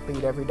endurance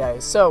athlete every day.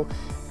 So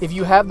if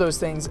you have those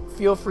things,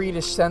 feel free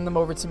to send them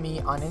over to me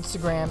on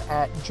Instagram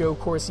at Joe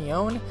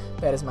Corcione.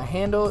 That is my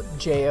handle,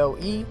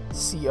 JoeCorcione.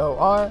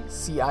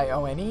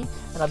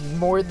 And I'm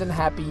more than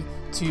happy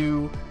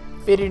to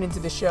fit it into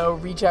the show,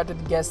 reach out to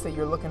the guests that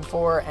you're looking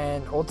for,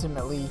 and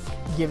ultimately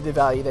give the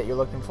value that you're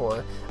looking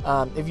for.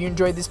 If you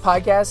enjoyed this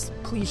podcast,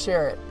 please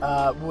share it.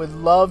 Would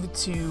love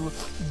to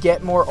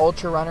get more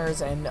ultra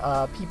runners and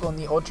people in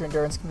the ultra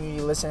endurance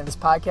community listening to this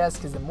podcast,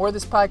 because the more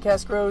this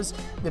podcast grows,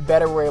 the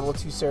better we're able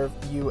to serve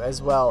you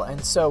as well. And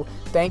so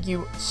thank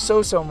you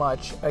so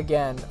much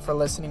again for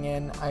listening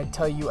in. I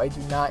tell you, I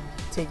do not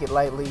take it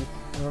lightly.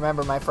 And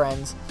remember, my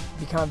friends,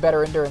 become a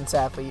better endurance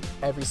athlete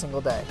every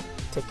single day.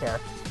 Take care.